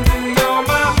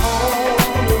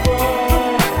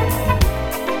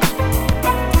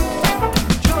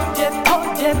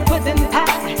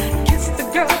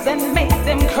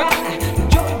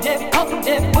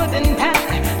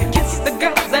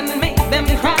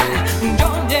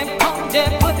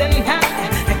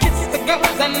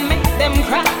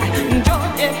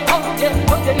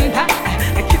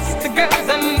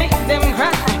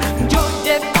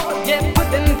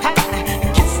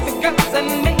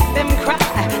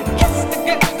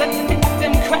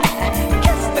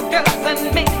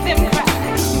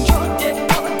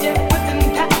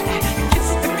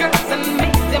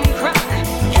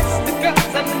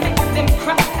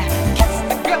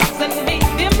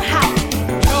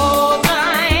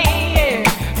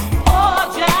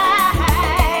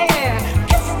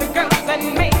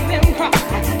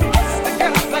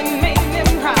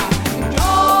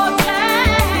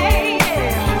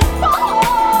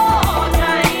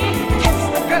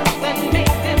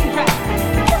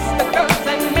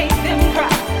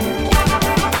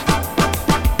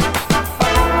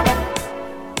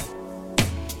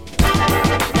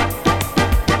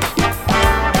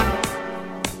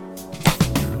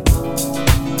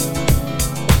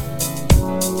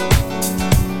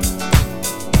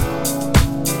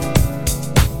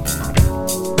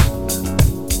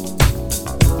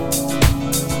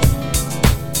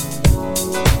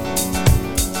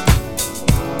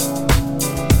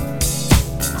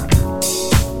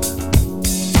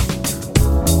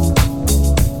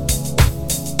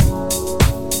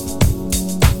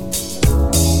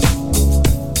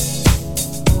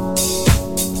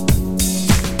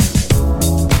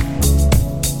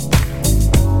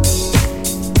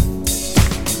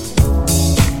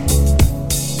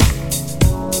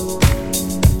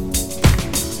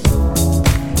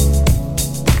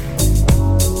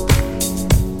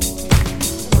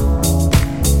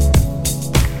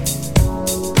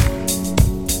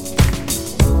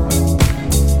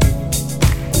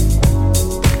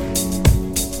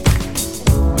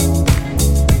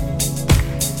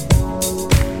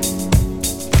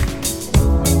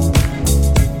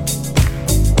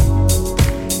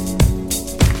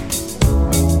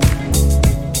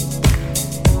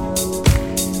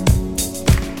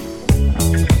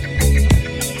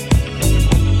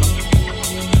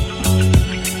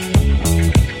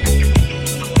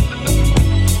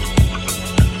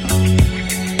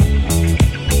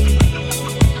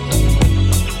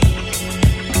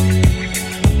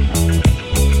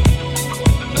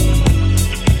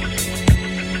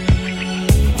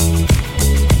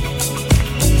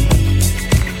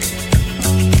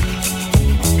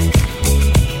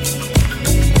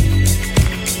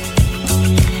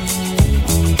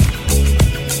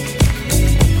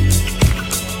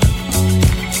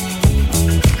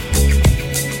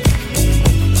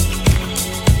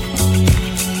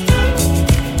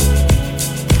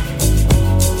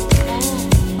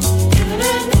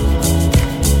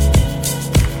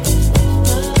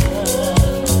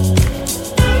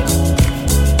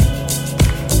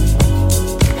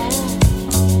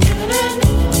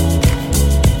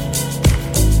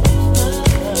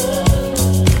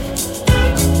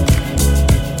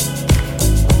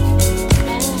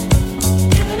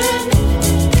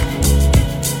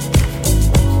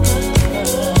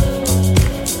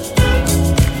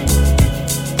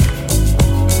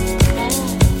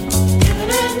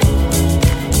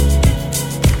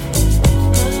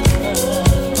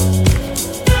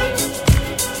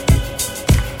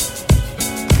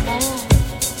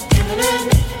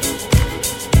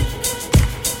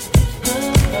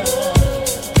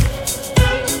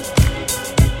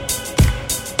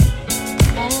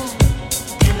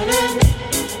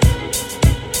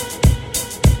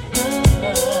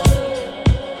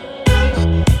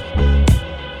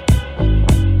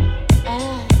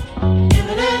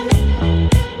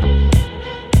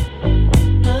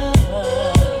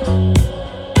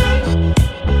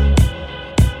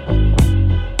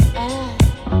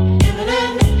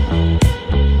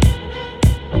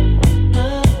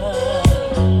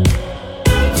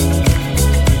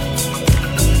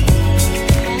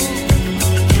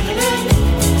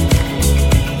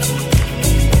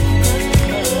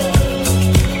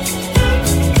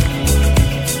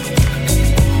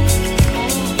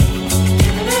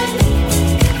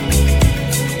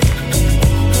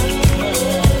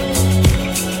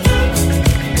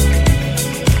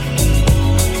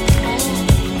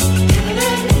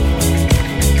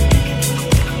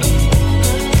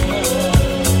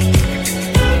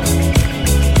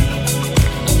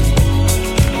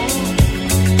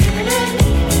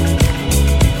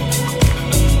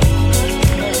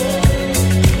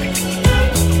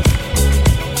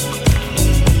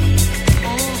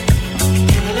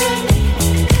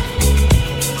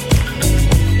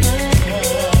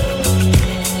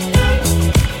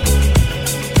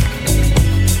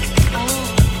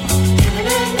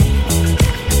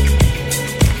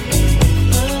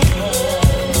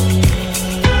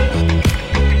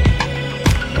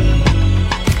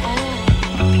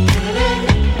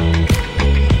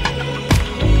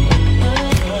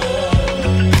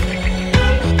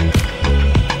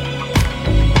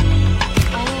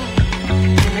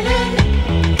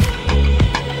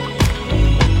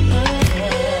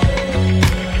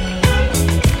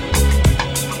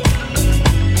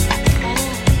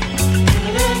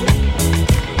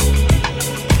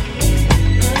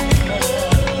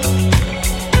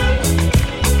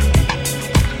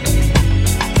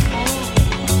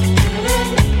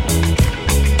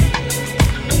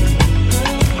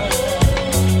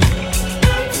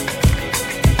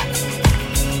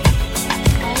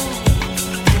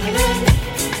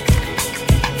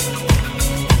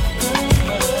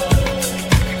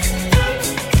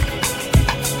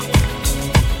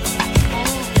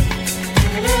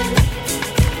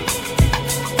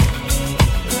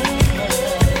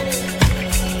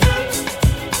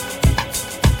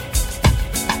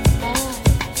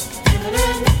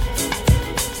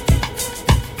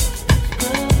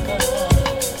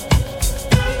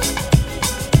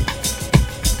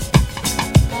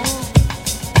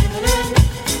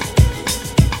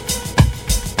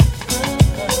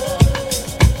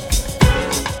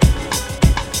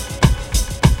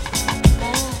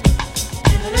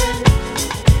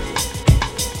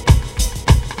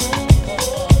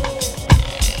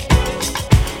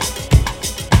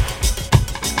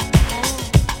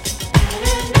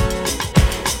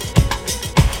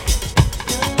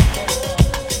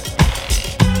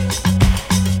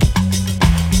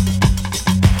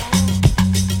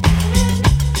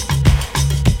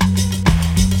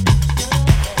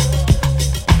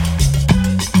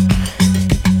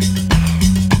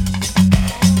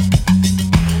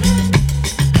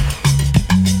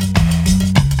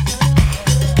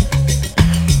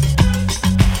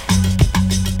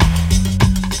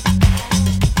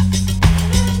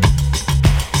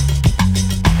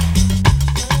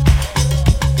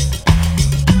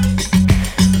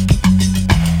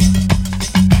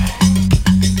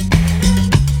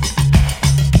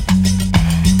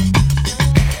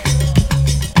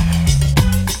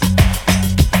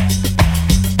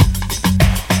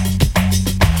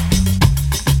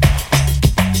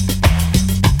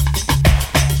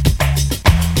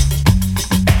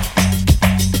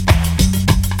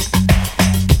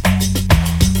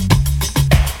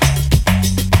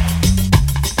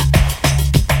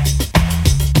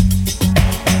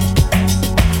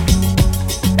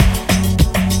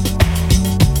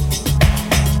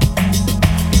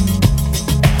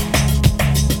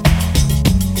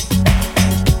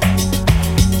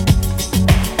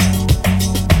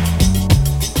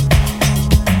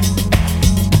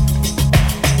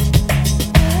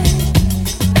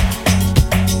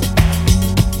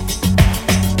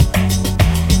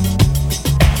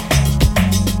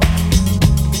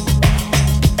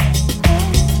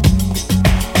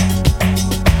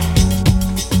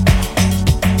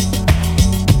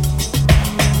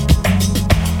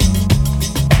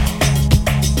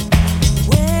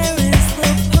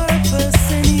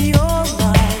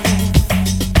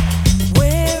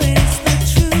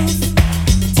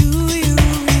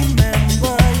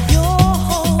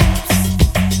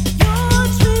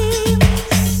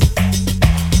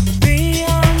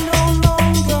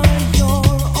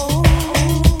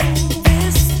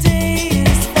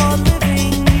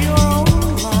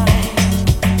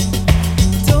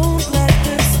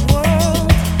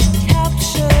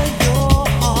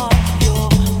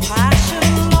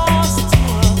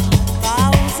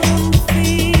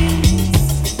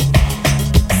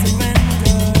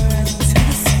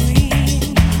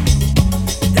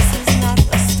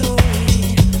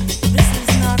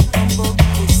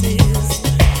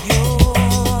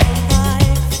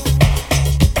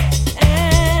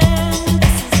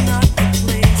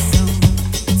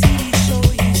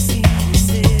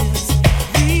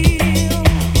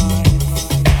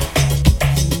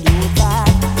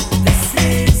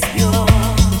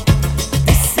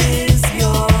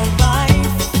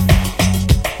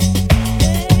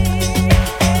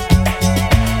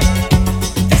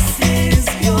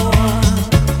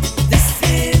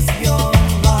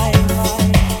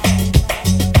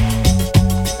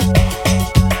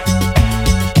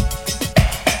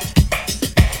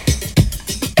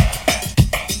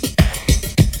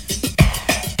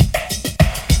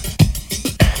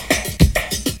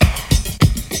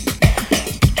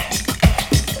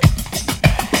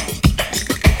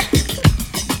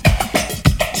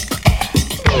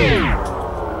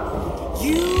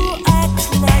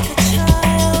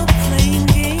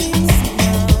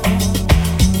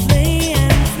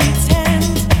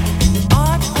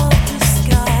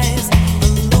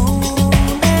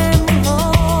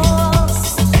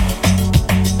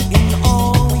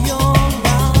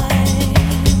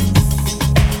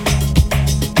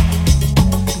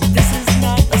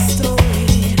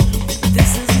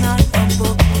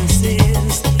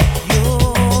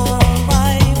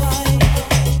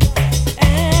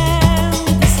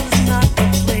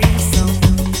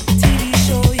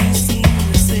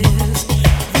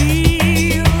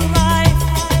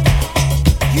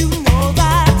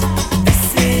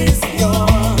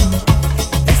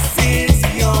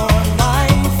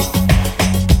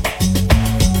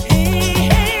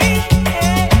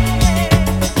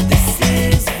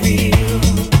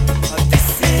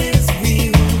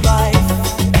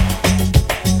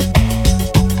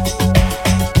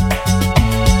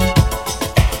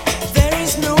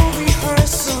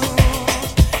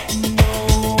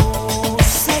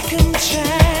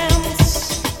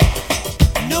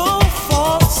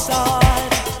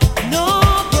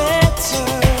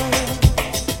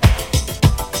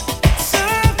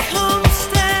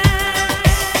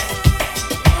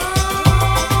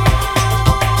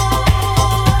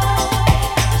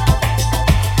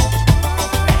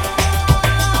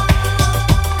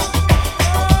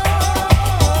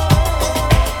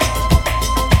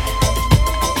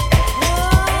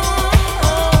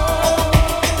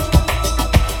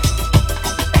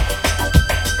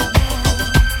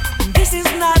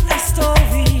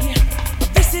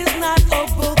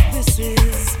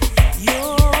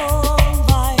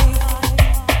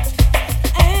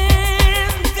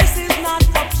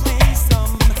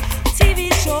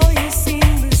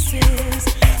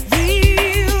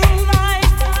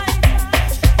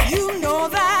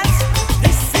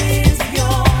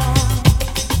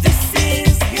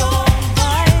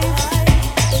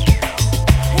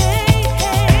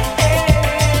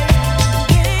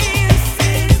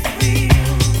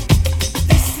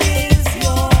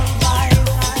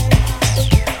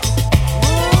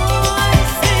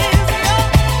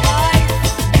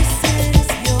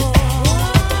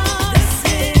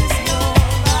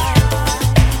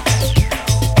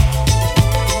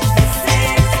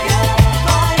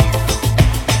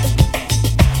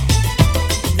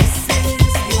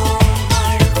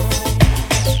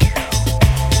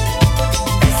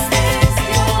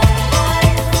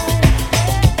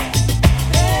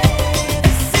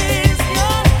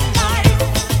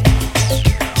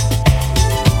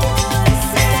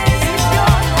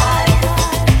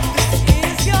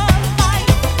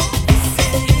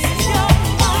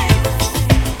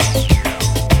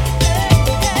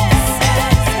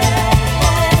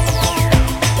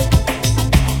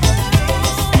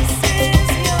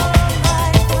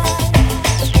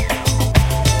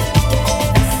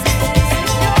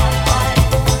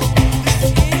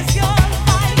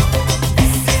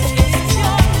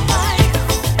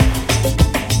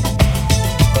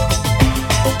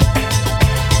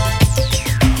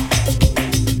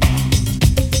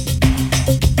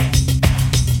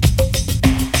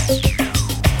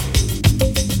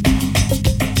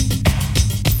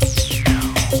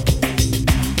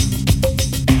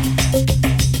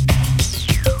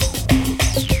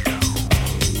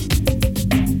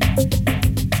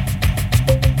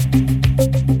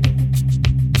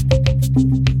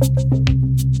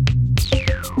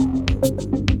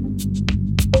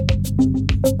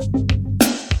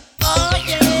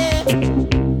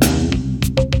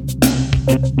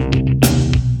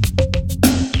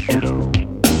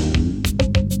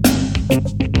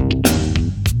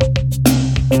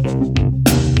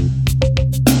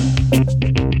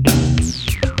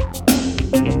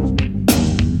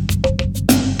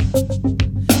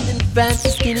France, a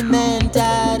skinny man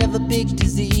died of a big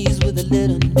disease with a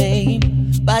little name.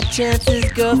 By chance his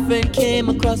girlfriend came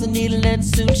across a needle and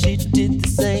soon she did the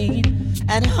same.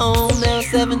 At home there were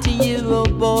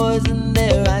 17-year-old boys and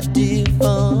their idea of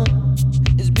fun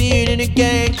is being in a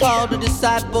gang called the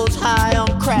Disciples, high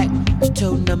on crack,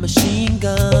 toting a machine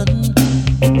gun.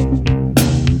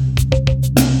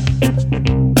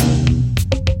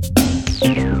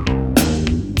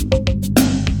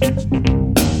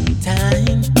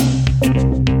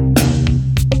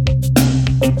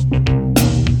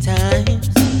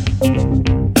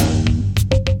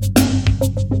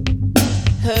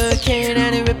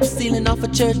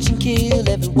 Church and kill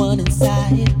everyone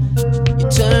inside. You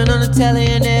turn on the telly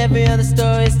and every other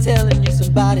story is telling you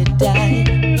somebody died.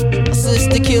 My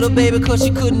sister killed her baby cause she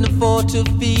couldn't afford to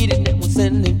feed it and was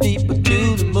sending people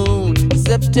to the moon. In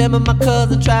September my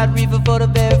cousin tried reefer for the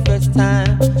very first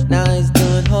time. Now he's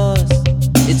doing horse.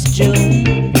 It's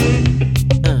June.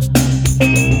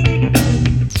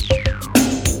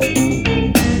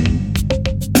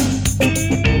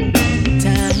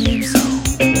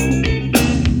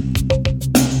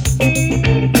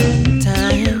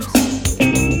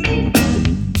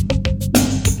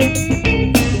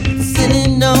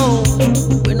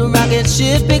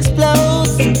 Ship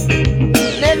explodes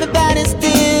and everybody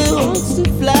still wants to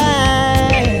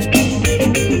fly.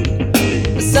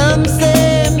 Some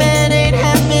say man ain't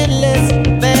happy unless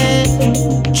man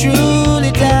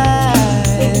truly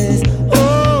dies.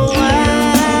 Oh,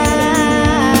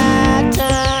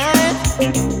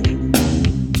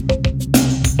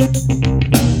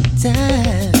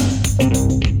 time.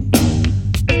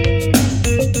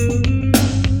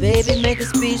 Baby, make a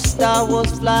speech, Star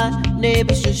Wars fly.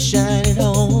 Neighbors just shine at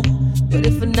home. But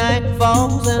if a night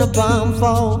falls and a bomb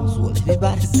falls, will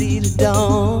everybody see the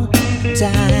dawn?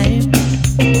 Time.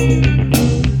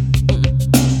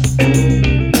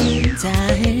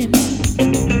 Times.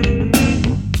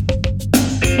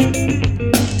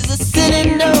 There's a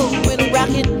city note when a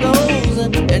rocket goes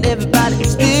and everybody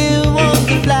still wants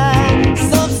to fly.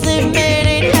 Some say man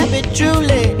ain't happy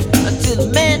truly until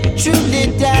the man truly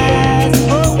dies.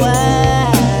 Oh, why?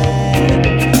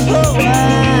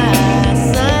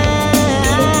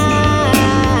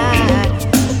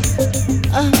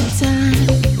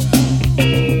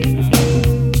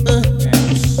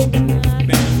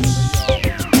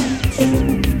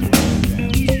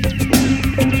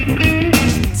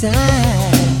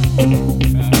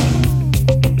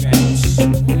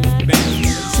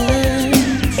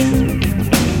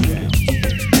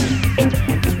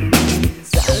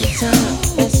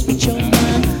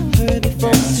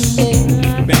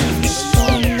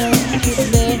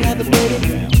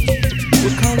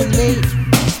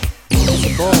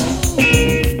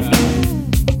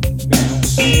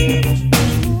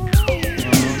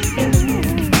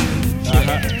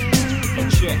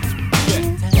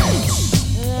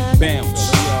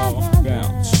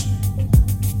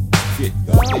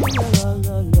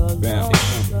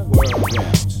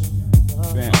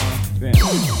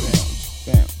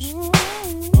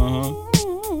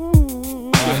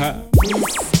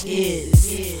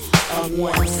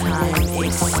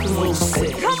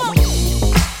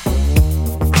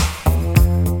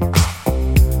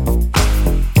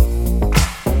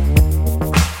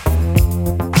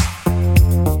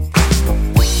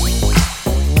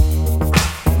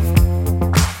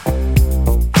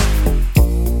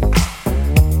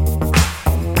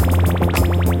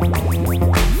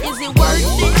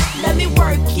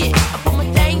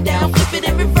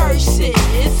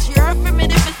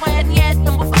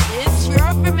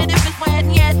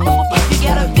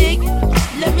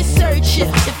 Let me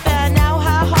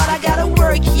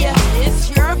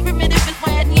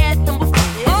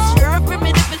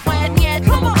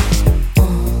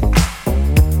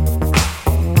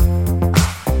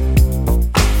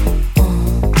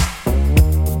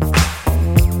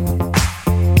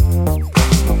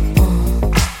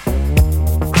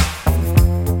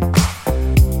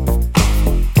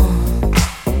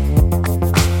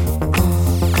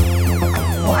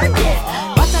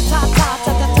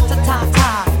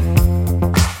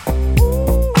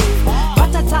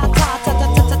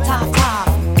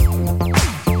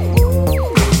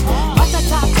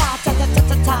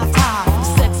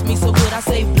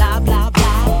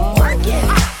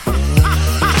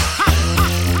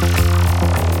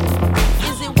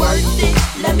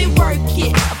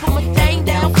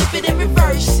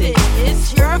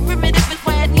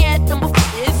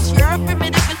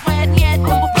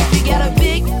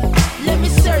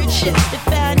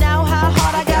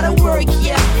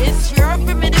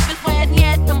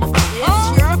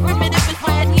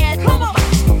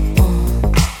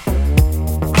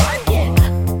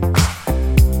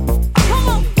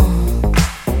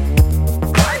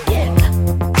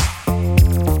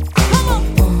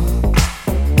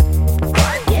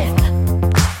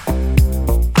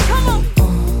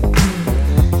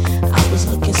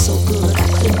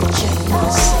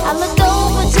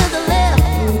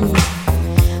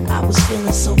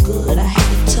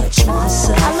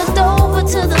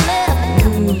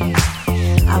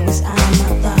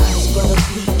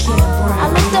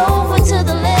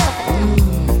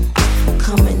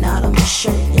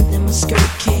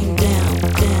skirt came down,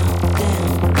 down,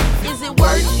 down. Is it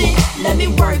worth it? Let me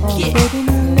work it. Baby,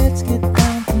 now let's get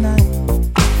down tonight.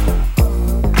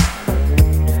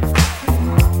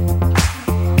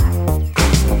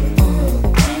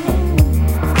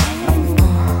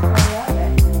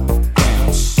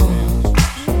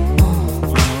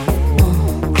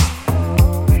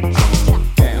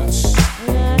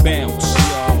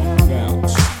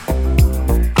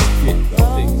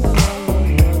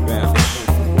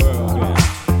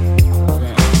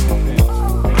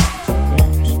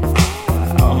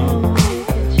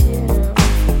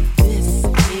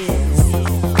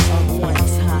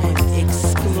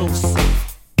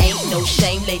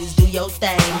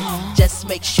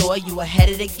 Make sure you ahead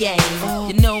of the game.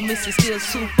 You know, Missy still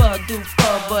super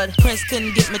duper, but Prince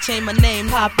couldn't get me change my name.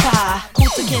 Papa,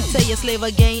 Kunta can't tell you slave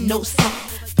again. No song.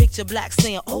 Picture black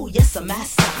saying, oh yes, I'm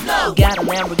master. No. Got a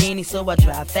Lamborghini, so I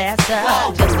drive faster.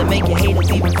 Whoa. Just to make your haters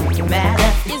even freaking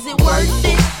madder. Is it worth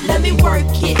it? Let me work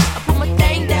it. I put my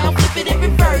thing down, flip it and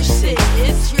reverse it.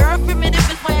 It's your primitive,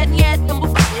 it's my yet.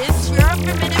 It's your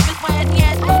primitive, it's my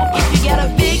yet. If you got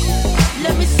a big,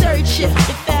 let me search it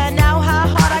to find out how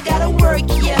hard I gotta work.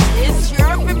 Yeah, it's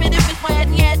your primitive, it's my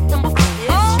yet.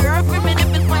 It's your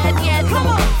primitive, it's my yet. Come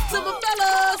on, to my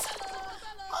fellas.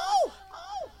 Oh,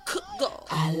 go.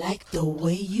 I like the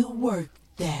way you work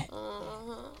that.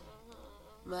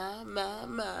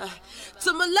 My.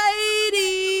 To my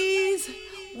ladies.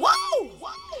 Whoa.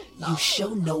 You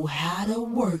sure know how to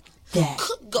work that.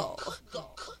 Go.